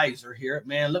about Pfizer here.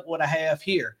 Man, look what I have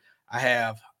here. I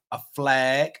have a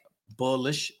flag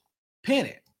bullish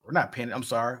pennant. Or not pennant, I'm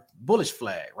sorry, bullish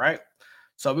flag, right?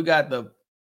 So we got the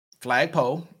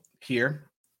flagpole here.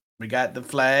 We got the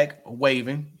flag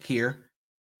waving here,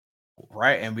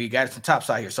 right? And we got it from top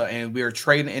side here. So, and we're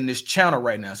trading in this channel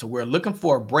right now. So we're looking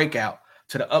for a breakout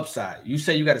to the upside. You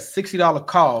say you got a $60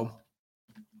 call.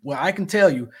 Well, I can tell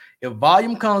you, if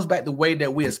volume comes back the way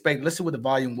that we expect, let's see what the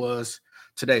volume was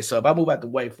today. So if I move out the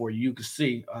way for you, you can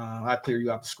see, I'll clear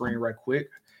you off the screen right quick.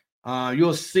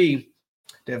 You'll see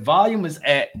that volume is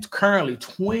at currently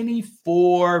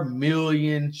 24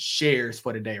 million shares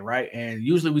for the day, right? And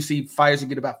usually we see Pfizer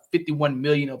get about 51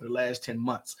 million over the last 10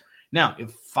 months. Now,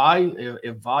 if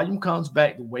volume comes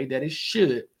back the way that it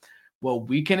should, what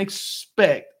we can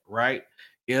expect, right,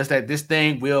 is that this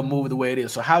thing will move the way it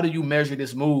is. So how do you measure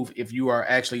this move if you are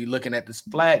actually looking at this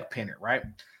flag pennant, right?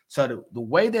 So the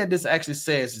way that this actually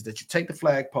says is that you take the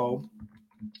flagpole,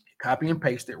 copy and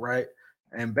paste it, right?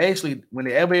 And basically,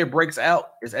 whenever it breaks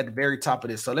out, it's at the very top of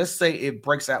this. So let's say it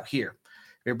breaks out here.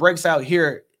 If it breaks out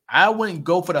here, I wouldn't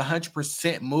go for the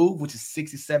 100% move, which is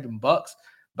 $67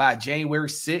 by January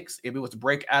 6th if it was to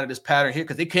break out of this pattern here,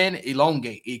 because it can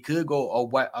elongate. It could go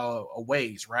a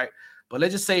ways, right? But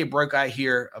let's just say it broke out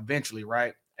here eventually,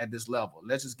 right, at this level.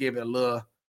 Let's just give it a little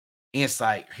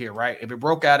insight here, right? If it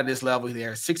broke out of this level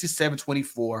there,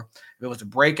 67.24, if it was to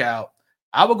break out,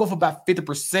 I would go for about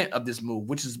 50% of this move,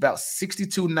 which is about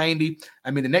 62.90.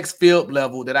 I mean, the next field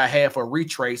level that I have for a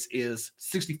retrace is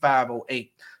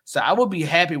 65.08. So I would be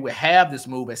happy with half this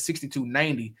move at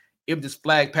 62.90 if this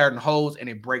flag pattern holds and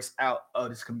it breaks out of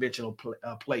this conventional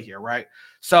play here, right?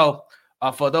 So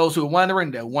for those who are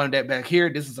wondering, that one that back here,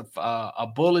 this is a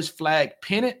bullish flag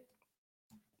pennant,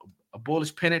 a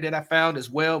bullish pennant that I found as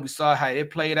well. We saw how it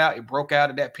played out. It broke out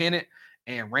of that pennant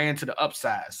and ran to the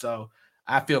upside. So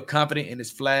I feel confident in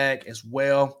this flag as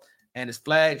well. And this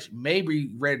flag may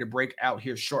be ready to break out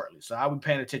here shortly. So I would be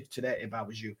paying attention to that if I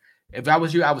was you. If I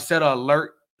was you, I would set an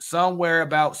alert somewhere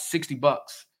about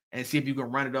 $60 and see if you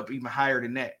can run it up even higher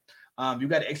than that. You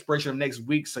got the expiration of next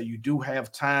week, so you do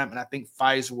have time. And I think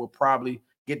Pfizer will probably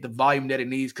get the volume that it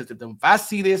needs, because if I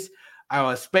see this, I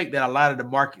will expect that a lot of the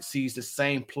market sees the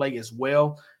same play as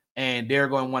well. And they're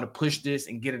going to want to push this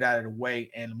and get it out of the way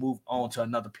and move on to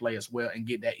another play as well and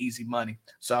get that easy money.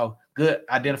 So good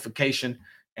identification,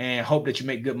 and hope that you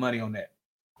make good money on that.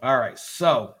 All right,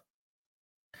 so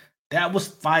that was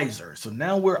Pfizer. So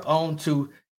now we're on to,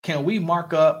 can we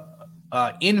mark up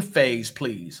in phase,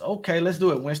 please? Okay, let's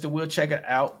do it, Winston. We'll check it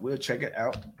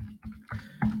out.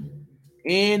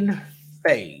 In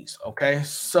phase. Okay,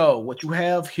 so what you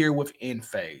have here with in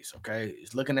phase, okay,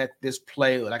 is looking at this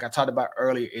play like I talked about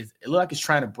earlier. It looks like it's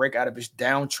trying to break out of this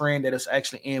downtrend that it's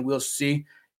actually in. We'll see.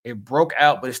 It broke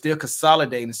out, but it's still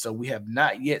consolidating. So we have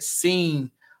not yet seen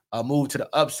a move to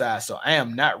the upside. So I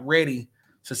am not ready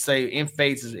to say in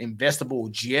phase is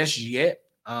investable just yet.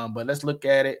 But let's look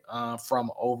at it from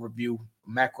an overview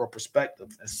macro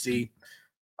perspective and see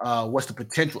what's the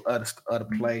potential of the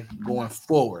play going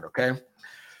forward. Okay.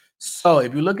 So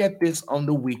if you look at this on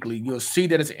the weekly, you'll see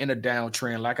that it's in a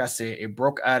downtrend. Like I said, it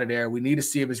broke out of there. We need to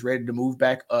see if it's ready to move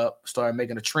back up, start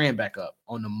making a trend back up.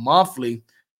 On the monthly,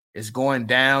 it's going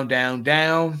down, down,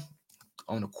 down.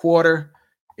 On the quarter,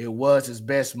 it was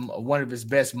one of its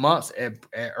best months at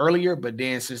earlier, but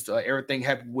then since everything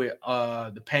happened with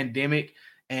the pandemic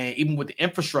and even with the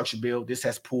infrastructure bill, this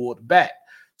has pulled back.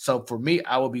 So for me,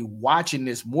 I will be watching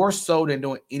this more so than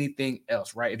doing anything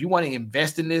else, right? If you want to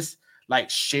invest in this, like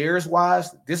shares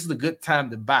wise, this is a good time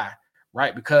to buy,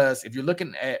 right? Because if you're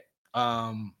looking at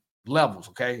levels,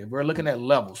 okay, if we're looking at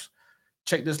levels,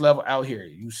 check this level out here.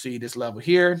 You see this level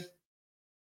here.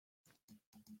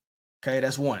 Okay,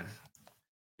 that's one.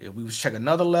 If we check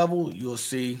another level, you'll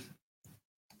see,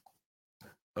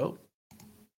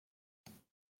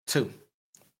 two.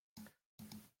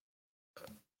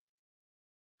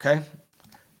 Okay.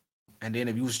 And then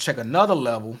if you check another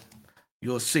level,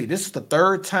 you'll see this is the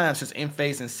third time since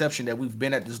in-phase inception that we've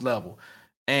been at this level.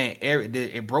 And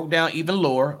it broke down even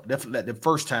lower the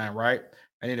first time, right?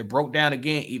 And then it broke down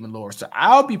again even lower. So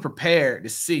I'll be prepared to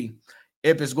see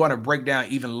if it's going to break down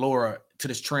even lower to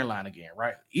this trend line again,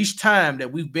 right? Each time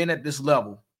that we've been at this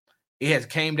level, it has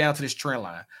came down to this trend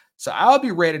line. So I'll be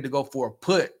ready to go for a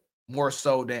put more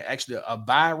so than actually a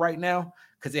buy right now,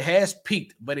 because it has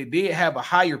peaked, but it did have a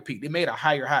higher peak. They made a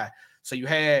higher high. So you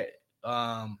had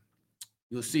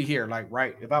you'll see here, like,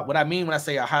 right, what I mean when I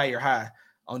say a higher high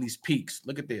on these peaks,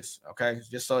 look at this, okay?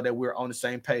 Just so that we're on the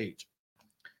same page.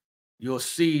 you'll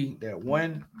see that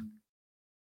one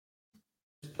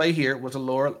play here was a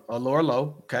lower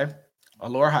low, okay, a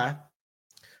lower high.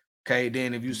 Okay,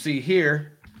 then if you see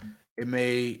here, it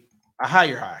made a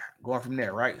higher high going from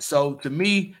there, right? So to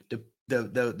me,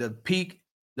 the peak,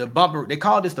 the bumper, they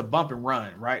call this the bump and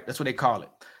run, right? That's what they call it.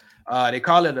 They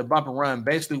call it the bump and run,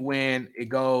 basically when it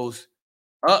goes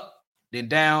up, then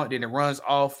down, then it runs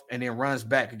off, and then runs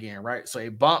back again, right? So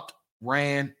it bumped,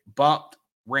 ran,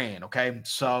 okay?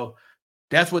 So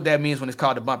that's what that means when it's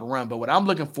called the bump and run. But what I'm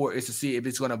looking for is to see if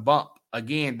it's going to bump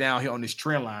again down here on this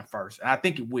trend line first. And I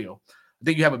think it will. I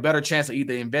think you have a better chance of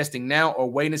either investing now or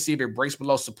waiting to see if it breaks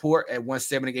below support at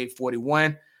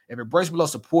 178.41. If it breaks below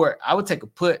support, I would take a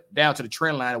put down to the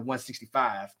trend line at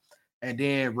 165 and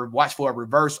then watch for a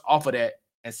reverse off of that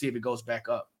and see if it goes back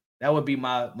up. That would be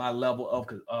my level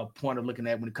of point of looking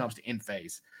at when it comes to end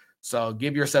phase. So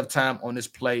give yourself time on this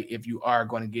play if you are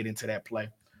going to get into that play.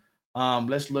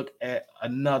 Let's look at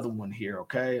another one here,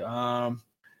 okay?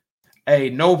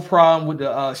 Hey, no problem with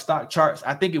the stock charts.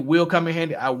 I think it will come in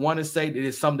handy. I want to say that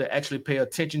it's something to actually pay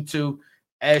attention to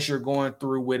as you're going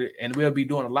through with it. And we'll be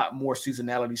doing a lot more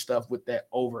seasonality stuff with that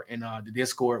over in the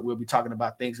Discord. We'll be talking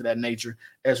about things of that nature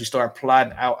as we start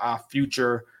plotting out our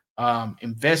future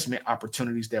investment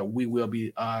opportunities that we will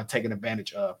be taking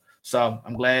advantage of. So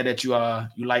I'm glad that you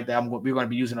like that. We're going to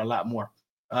be using a lot more.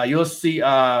 You'll see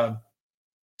that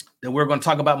we're going to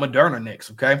talk about Moderna next,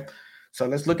 okay? So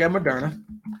let's look at Moderna.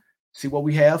 See what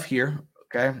we have here,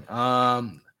 okay? I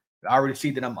already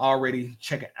see that I'm already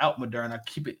checking out Moderna.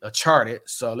 Keep it charted.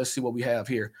 So let's see what we have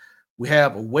here. We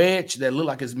have a wedge that look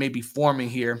like it's maybe forming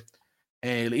here.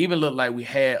 And it even looked like we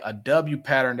had a W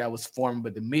pattern that was forming,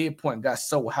 but the midpoint got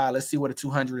so high. Let's see where the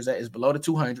 200 is at. It's below the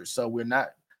 200, so we're not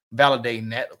validating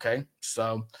that, okay?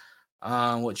 So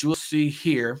what you'll see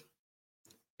here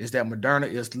is that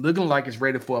Moderna is looking like it's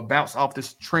ready for a bounce off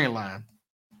this trend line.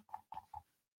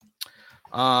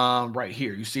 Right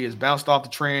here, you see it's bounced off the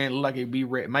trend. Look like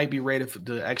it might be ready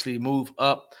to actually move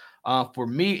up. For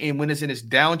me, and when it's in this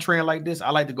downtrend like this, I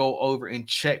like to go over and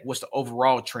check what's the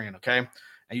overall trend, okay?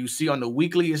 And you see on the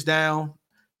weekly it's down.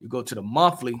 You go to the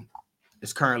monthly,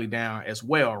 it's currently down as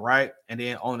well, right? And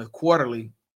then on the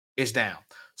quarterly, it's down.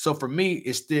 So for me,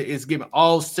 it's giving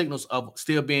all signals of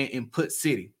still being in put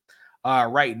city.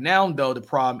 Right now, though, the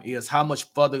problem is how much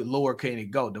further lower can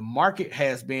it go? The market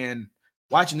has been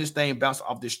watching this thing bounce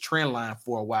off this trend line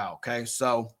for a while, okay?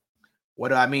 So what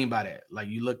do I mean by that? Like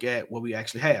you look at what we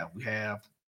actually have. We have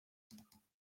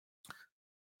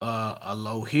a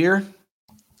low here,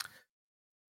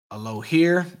 a low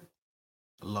here,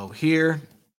 a low here,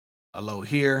 a low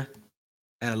here,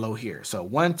 and a low here. So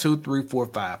 1, 2, 3, 4,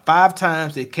 5. 5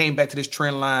 times it came back to this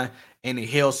trend line and it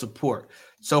held support.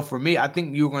 So for me, I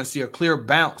think you're going to see a clear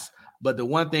bounce. But the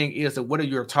one thing is that what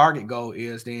your target goal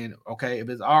is then, okay, if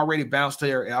it's already bounced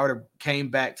here, it already came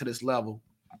back to this level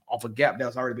off a gap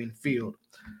that's already been filled.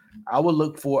 I would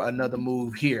look for another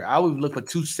move here. I would look for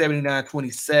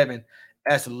 279.27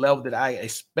 as the level that I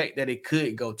expect that it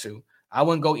could go to. I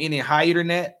wouldn't go any higher than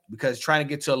that because trying to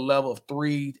get to a level of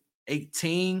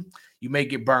 318, you may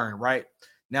get burned, right?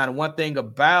 Now, the one thing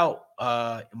about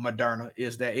Moderna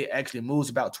is that it actually moves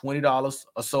about $20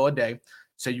 or so a day.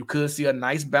 So you could see a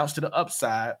nice bounce to the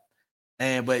upside.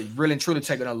 But really and truly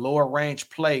taking a lower range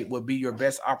play would be your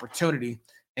best opportunity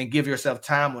and give yourself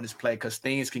time on this play because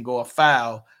things can go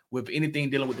afoul with anything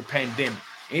dealing with the pandemic.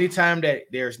 Anytime that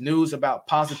there's news about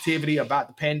positivity about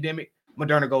the pandemic,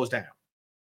 Moderna goes down.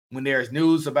 When there's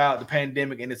news about the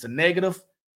pandemic and it's a negative,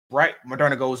 right,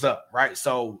 Moderna goes up, right?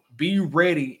 So be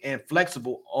ready and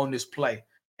flexible on this play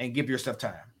and give yourself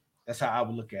time. That's how I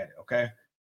would look at it, okay?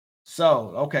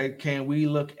 So, okay, can we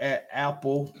look at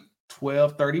Apple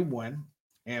 1231?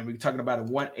 And we're talking about a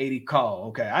 180 call.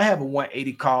 Okay, I have a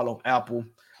 180 call on Apple,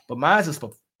 but mine is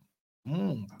for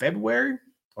February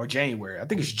or January. I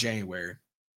think it's January.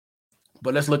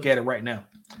 But let's look at it right now.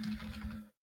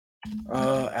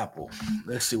 Apple.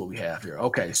 Let's see what we have here.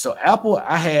 Okay, so Apple,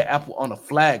 I had Apple on a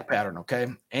flag pattern, okay?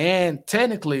 And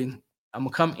technically, I'm going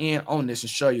to come in on this and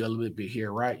show you a little bit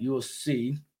here, right? You'll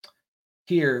see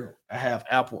here I have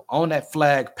Apple on that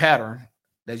flag pattern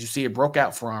that you see it broke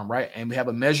out from, right? And we have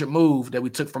a measured move that we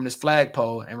took from this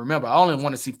flagpole. And remember, I only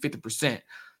want to see 50%.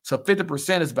 So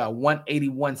 50% is about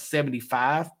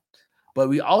 181.75. But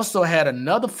we also had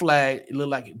another flag, it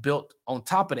looked like it built on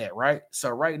top of that, right? So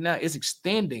right now it's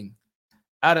extending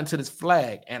out into this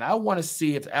flag. And I want to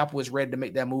see if Apple is ready to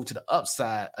make that move to the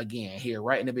upside again here,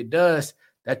 right? And if it does,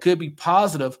 that could be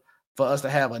positive for us to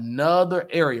have another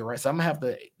area, right? So I'm going to have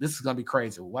to, this is going to be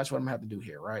crazy. Watch what I'm going to have to do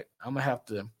here, right? I'm going to have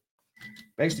to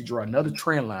basically draw another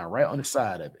trend line right on the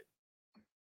side of it.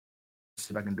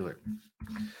 see if I can do it.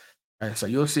 All right, so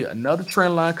you'll see another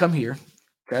trend line come here,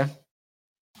 okay?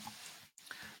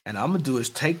 And I'm gonna do is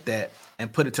take that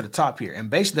and put it to the top here. And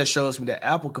basically that shows me that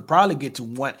Apple could probably get to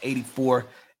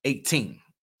 184.18,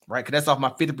 right? Because that's off my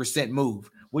 50% move,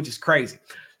 which is crazy.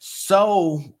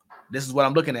 So this is what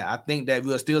I'm looking at. I think that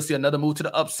we'll still see another move to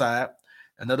the upside.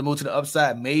 Another move to the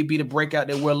upside may be the breakout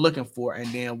that we're looking for.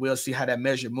 And then we'll see how that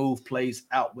measured move plays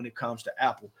out when it comes to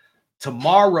Apple.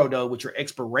 Tomorrow, though, with your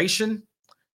expiration,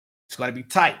 it's going to be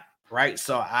tight, right?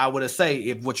 So I would say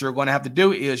if what you're going to have to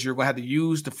do is you're going to have to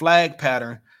use the flag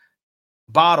pattern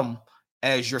bottom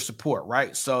as your support,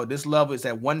 right? So this level is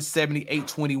at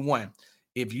 178.21.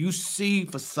 If you see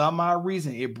for some odd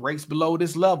reason it breaks below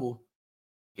this level,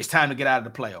 it's time to get out of the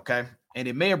play, okay? And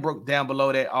it may have broke down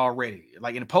below that already.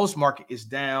 Like in the post market, it's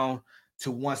down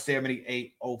to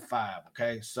 178.05,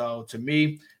 okay? So to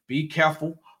me, be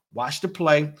careful, watch the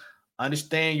play,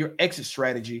 understand your exit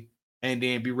strategy, and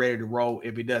then be ready to roll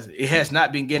if it doesn't. It has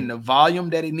not been getting the volume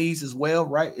that it needs as well,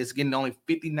 right? It's getting only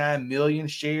 59 million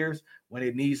shares when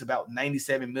it needs about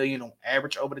 97 million on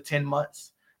average over the 10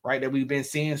 months, right, that we've been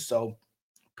seeing. So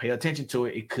pay attention to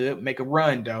it. It could make a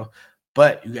run, though.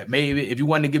 But you got maybe if you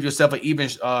want to give yourself an even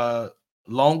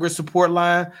longer support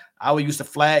line, I would use the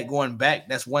flag going back.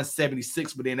 That's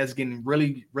 176, but then that's getting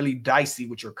really, really dicey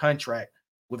with your contract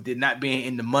with it not being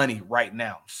in the money right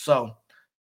now. So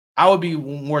I would be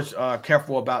more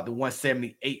careful about the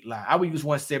 178 line. I would use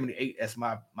 178 as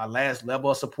my last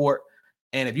level of support.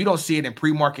 And if you don't see it in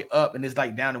pre-market up and it's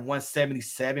like down to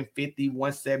 177.50,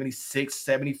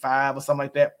 176.75 or something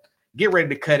like that, get ready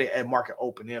to cut it at market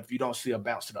open if you don't see a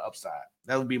bounce to the upside.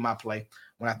 That would be my play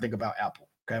when I think about Apple,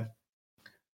 okay?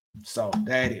 So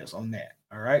that is on that,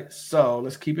 all right? So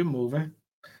let's keep it moving.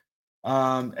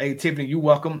 Hey, Tiffany, you're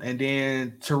welcome. And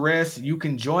then, Therese, you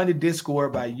can join the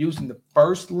Discord by using the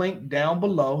first link down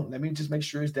below. Let me just make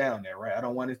sure it's down there, right? I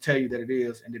don't want to tell you that it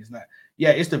is and that it's not.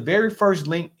 Yeah, it's the very first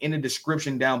link in the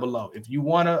description down below. If you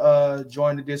want to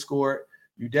join the Discord,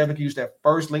 you definitely use that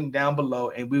first link down below,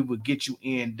 and we will get you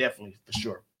in definitely for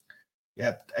sure.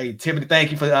 Yeah. Hey, Tiffany,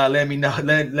 thank you for letting me know,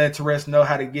 let Therese know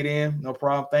how to get in. No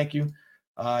problem. Thank you.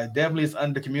 Definitely it's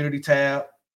under the community tab.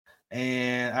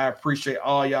 And I appreciate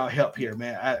all y'all help here,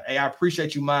 man. I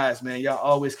appreciate you, Mize, man. Y'all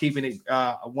always keeping it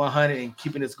 100 and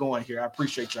keeping this going here. I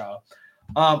appreciate y'all.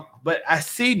 But I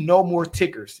see no more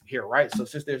tickers here, right? So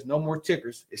since there's no more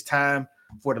tickers, it's time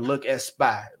for the look at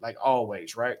SPY, like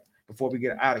always, right? Before we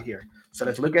get out of here. So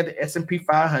let's look at the S&P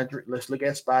 500. Let's look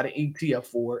at SPY, the ETF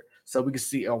for it, so we can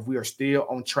see if we are still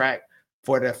on track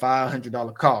for that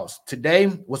 $500 cost. Today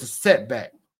was a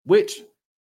setback, which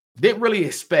didn't really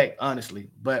expect, honestly,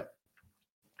 but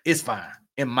it's fine,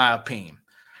 in my opinion.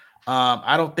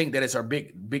 I don't think that it's a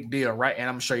big deal, right? And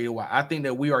I'm gonna show you why. I think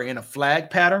that we are in a flag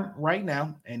pattern right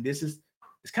now, and it's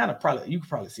kind of probably, you can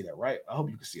probably see that, right? I hope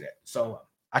you can see that. So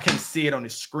I can't see it on the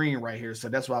screen right here, so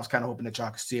that's why I was kind of hoping that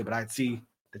y'all could see it, but I see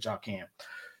that y'all can.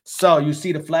 So you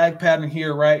see the flag pattern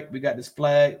here, right? We got this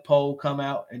flag pole come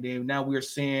out, and then now we're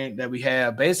seeing that we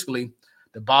have basically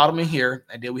the bottom in here,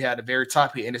 and then we have the very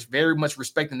top here, and it's very much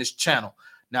respecting this channel.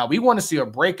 Now, we want to see a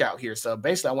breakout here. So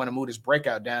basically, I want to move this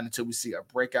breakout down until we see a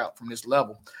breakout from this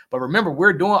level. But remember,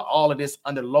 we're doing all of this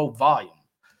under low volume.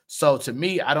 So to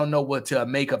me, I don't know what to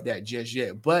make of that just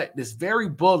yet. But it's very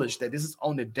bullish that this is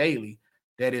on the daily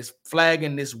that is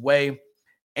flagging this way.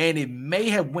 And it may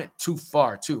have went too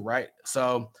far too, right?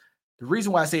 So the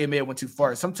reason why I say it may have went too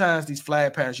far is sometimes these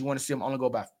flag patterns, you want to see them only go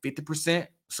about 50%.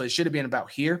 So it should have been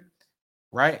about here,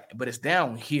 right? But it's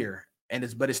down here.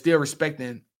 But it's still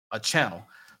respecting a channel.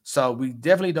 So we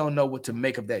definitely don't know what to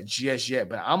make of that just yet,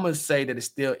 but I'm going to say that it's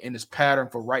still in this pattern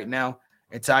for right now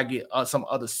until I get some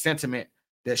other sentiment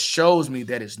that shows me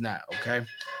that it's not, okay?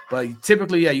 But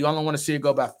typically, yeah, you only want to see it go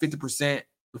about 50%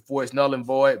 before it's null and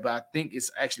void, but I think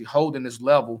it's actually holding this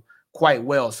level quite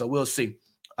well, so we'll see.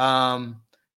 And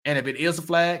if it is a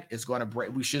flag, it's going to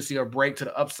break. We should see a break to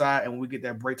the upside, and when we get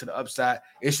that break to the upside,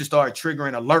 it should start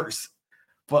triggering alerts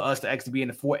for us to actually be in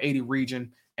the 480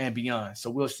 region and beyond.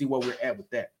 So we'll see where we're at with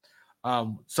that.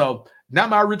 So not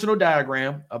my original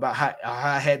diagram about how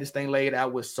I had this thing laid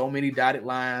out with so many dotted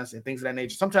lines and things of that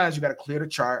nature. Sometimes you got to clear the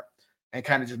chart and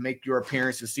kind of just make your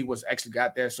appearance and see what's actually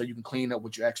got there so you can clean up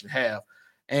what you actually have.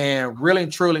 And really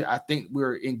and truly, I think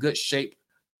we're in good shape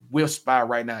with SPY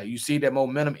right now. You see that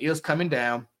momentum is coming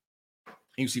down and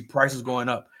you see prices going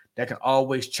up. That can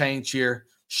always change here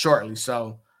shortly.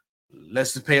 So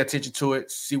let's just pay attention to it,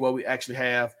 see what we actually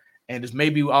have. And it's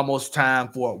maybe almost time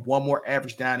for one more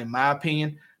average down, in my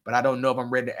opinion. But I don't know if I'm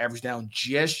ready to average down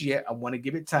just yet. I want to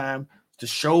give it time to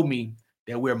show me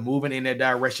that we're moving in that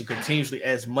direction continuously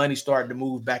as money started to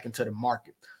move back into the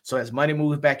market. So as money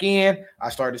moves back in, I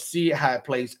start to see how it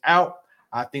plays out.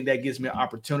 I think that gives me an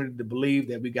opportunity to believe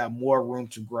that we got more room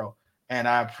to grow. And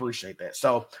I appreciate that.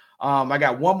 So I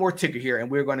got one more ticker here,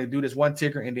 and we're going to do this one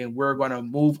ticker, and then we're going to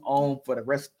move on for the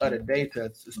rest of the day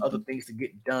because there's other things to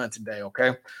get done today,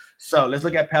 okay? So let's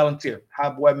look at Palantir. Hi,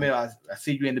 boy, Mill. I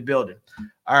see you in the building.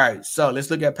 All right, so let's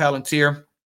look at Palantir.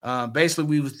 Basically,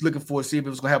 we was looking for to see if it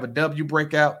was going to have a W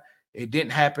breakout. It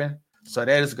didn't happen, so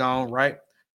that is gone, right?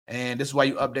 And this is why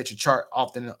you update your chart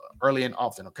early and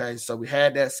often, okay? So we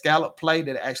had that scallop play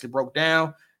that actually broke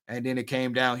down, and then it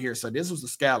came down here. So this was the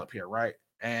scallop here, right?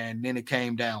 And then it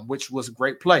came down, which was a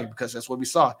great play because that's what we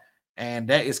saw. And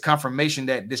that is confirmation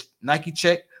that this Nike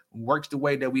check works the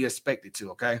way that we expect it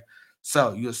to, okay?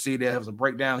 So you'll see there was a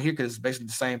breakdown here because it's basically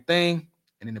the same thing,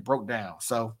 and then it broke down.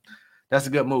 So that's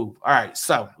a good move. All right,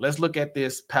 so let's look at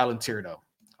this Palantir, though,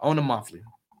 on the monthly.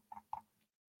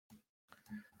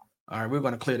 All right, we're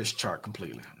going to clear this chart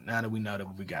completely now that we know that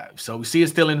what we got. So we see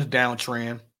it's still in the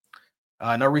downtrend.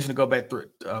 No reason to go back through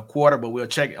a quarter, but we'll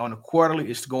check it on the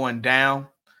quarterly. It's going down,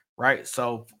 right?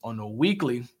 So on the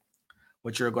weekly,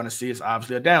 what you're going to see is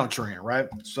obviously a downtrend, right?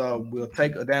 So we'll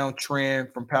take a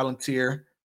downtrend from Palantir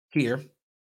here.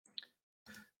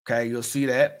 Okay, you'll see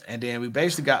that. And then we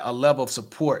basically got a level of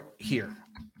support here,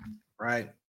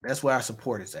 right? That's where our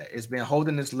support is at. It's been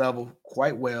holding this level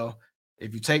quite well.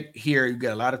 If you take here, you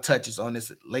get a lot of touches on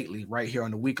this lately, right here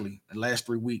on the weekly, the last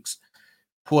 3 weeks.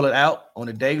 Pull it out on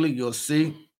the daily, you'll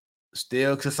see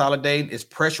still consolidating. It's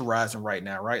pressurizing right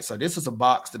now, right? So this is a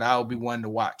box that I'll be wanting to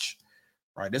watch,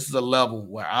 right? This is a level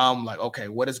where I'm like, okay,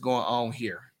 what is going on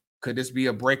here? Could this be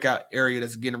a breakout area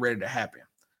that's getting ready to happen?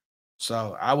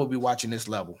 So I will be watching this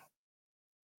level.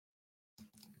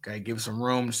 Okay, give it some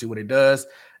room to see what it does.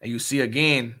 And you see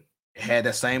again, it had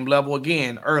that same level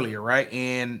again earlier, right?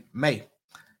 In May.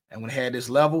 And when it had this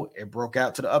level, it broke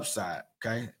out to the upside,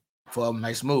 okay, for a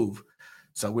nice move.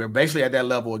 So we're basically at that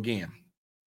level again.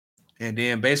 And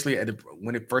then basically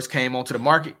when it first came onto the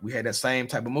market, we had that same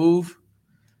type of move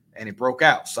and it broke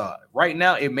out. So right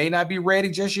now, it may not be ready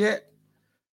just yet,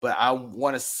 but I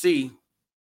want to see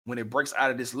when it breaks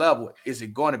out of this level, is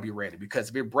it going to be ready? Because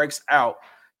if it breaks out,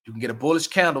 you can get a bullish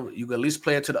candle. You can at least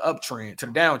play it to the uptrend, to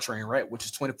the downtrend, right? Which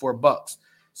is $24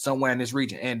 somewhere in this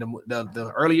region. And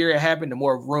the earlier it happened, the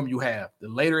more room you have. The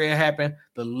later it happened,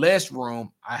 the less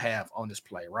room I have on this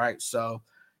play, right? So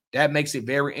that makes it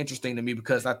very interesting to me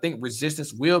because I think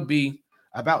resistance will be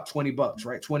about $20,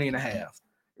 right? 20 and a half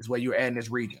is where you're at in this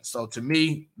region. So to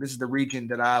me, this is the region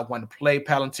that I want to play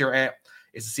Palantir at,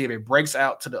 is to see if it breaks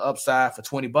out to the upside for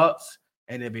 $20.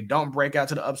 And if it don't break out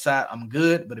to the upside, I'm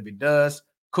good. But if it does,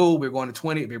 cool, we're going to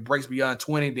 20. If it breaks beyond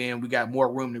 20, then we got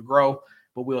more room to grow,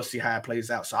 but we'll see how it plays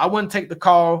out. So I wouldn't take the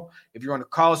call if you're on the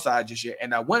call side just yet.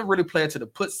 And I wouldn't really play it to the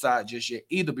put side just yet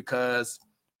either because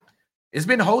it's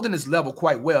been holding this level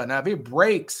quite well. Now, if it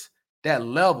breaks that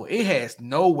level, it has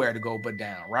nowhere to go but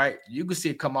down, right? You can see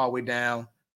it come all the way down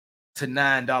to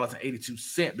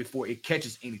 $9.82 before it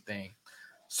catches anything.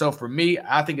 So for me,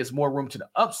 I think it's more room to the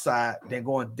upside than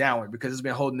going downward because it's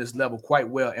been holding this level quite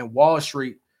well. And Wall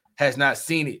Street has not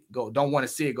seen it go, don't want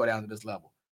to see it go down to this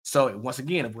level. So once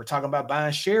again, if we're talking about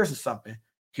buying shares or something,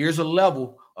 here's a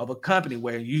level of a company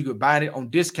where you could buy it on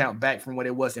discount back from what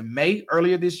it was in May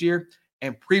earlier this year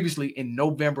and previously in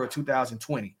November of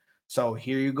 2020. So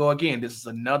here you go again. This is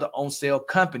another on sale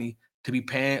company to be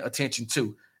paying attention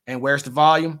to. And where's the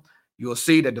volume? You'll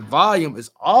see that the volume is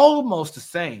almost the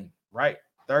same, right?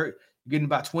 You're getting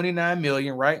about 29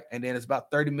 million, right? And then it's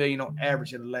about 30 million on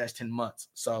average in the last 10 months.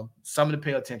 So something to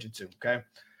pay attention to, okay?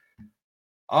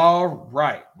 All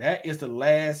right. That is the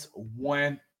last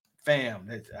one, fam.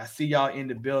 I see y'all in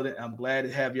the building. I'm glad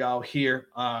to have y'all here.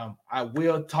 I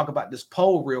will talk about this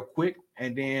poll real quick.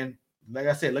 And then, like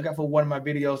I said, look out for one of my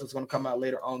videos that's going to come out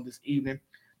later on this evening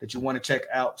that you want to check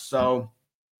out. So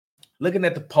looking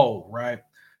at the poll, right?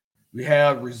 We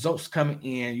have results coming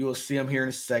in. You'll see them here in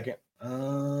a second.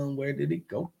 Where did it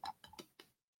go?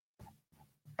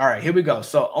 All right, here we go.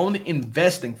 So on the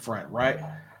investing front, right?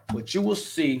 What you will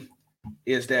see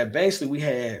is that basically we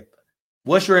have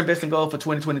what's your investing goal for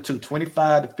 2022?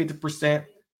 25 to 50%,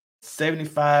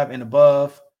 75 and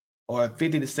above, or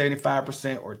 50 to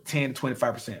 75%, or 10 to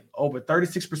 25%. Over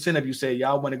 36% of you say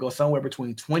y'all want to go somewhere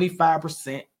between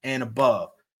 25% and above.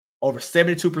 Over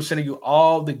 72% of you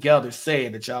all together say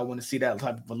that y'all want to see that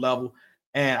type of a level.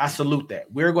 And I salute that.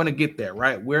 We're going to get there,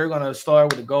 right? We're going to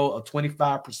start with a goal of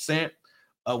 25%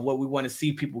 of what we want to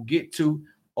see people get to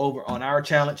over on our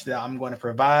challenge that I'm going to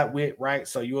provide with, right?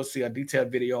 So you'll see a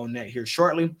detailed video on that here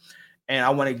shortly. And I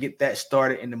want to get that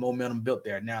started and the momentum built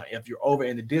there. Now, if you're over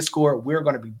in the Discord, we're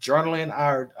going to be journaling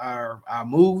our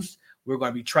moves. We're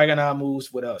going to be tracking our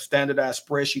moves with a standardized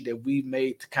spreadsheet that we've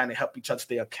made to kind of help each other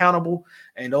stay accountable.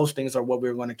 And those things are what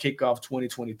we're going to kick off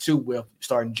 2022 with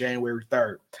starting January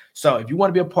 3rd. So if you want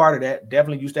to be a part of that,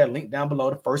 definitely use that link down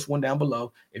below, the first one down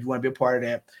below. If you want to be a part of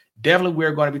that, definitely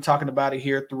we're going to be talking about it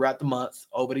here throughout the months,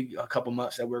 over the a couple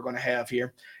months that we're going to have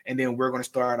here. And then we're going to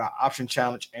start our option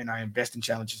challenge and our investing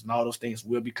challenges, and all those things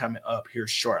will be coming up here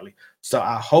shortly. So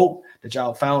I hope that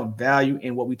y'all found value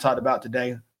in what we talked about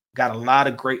today. Got a lot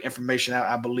of great information out,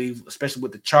 I believe, especially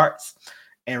with the charts.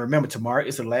 And remember, tomorrow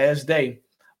is the last day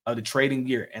of the trading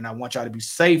year, and I want y'all to be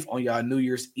safe on y'all New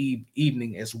Year's Eve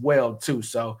evening as well too.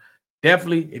 So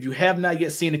definitely, if you have not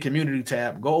yet seen the community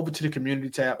tab, go over to the community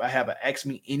tab. I have an Ask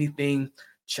Me Anything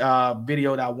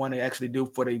video that I want to actually do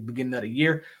for the beginning of the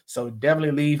year. So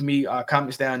definitely leave me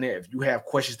comments down there if you have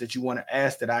questions that you want to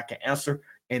ask that I can answer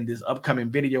in this upcoming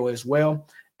video as well.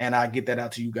 And I'll get that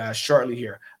out to you guys shortly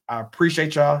here. I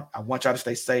appreciate y'all. I want y'all to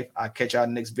stay safe. I'll catch y'all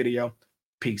in the next video.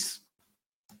 Peace.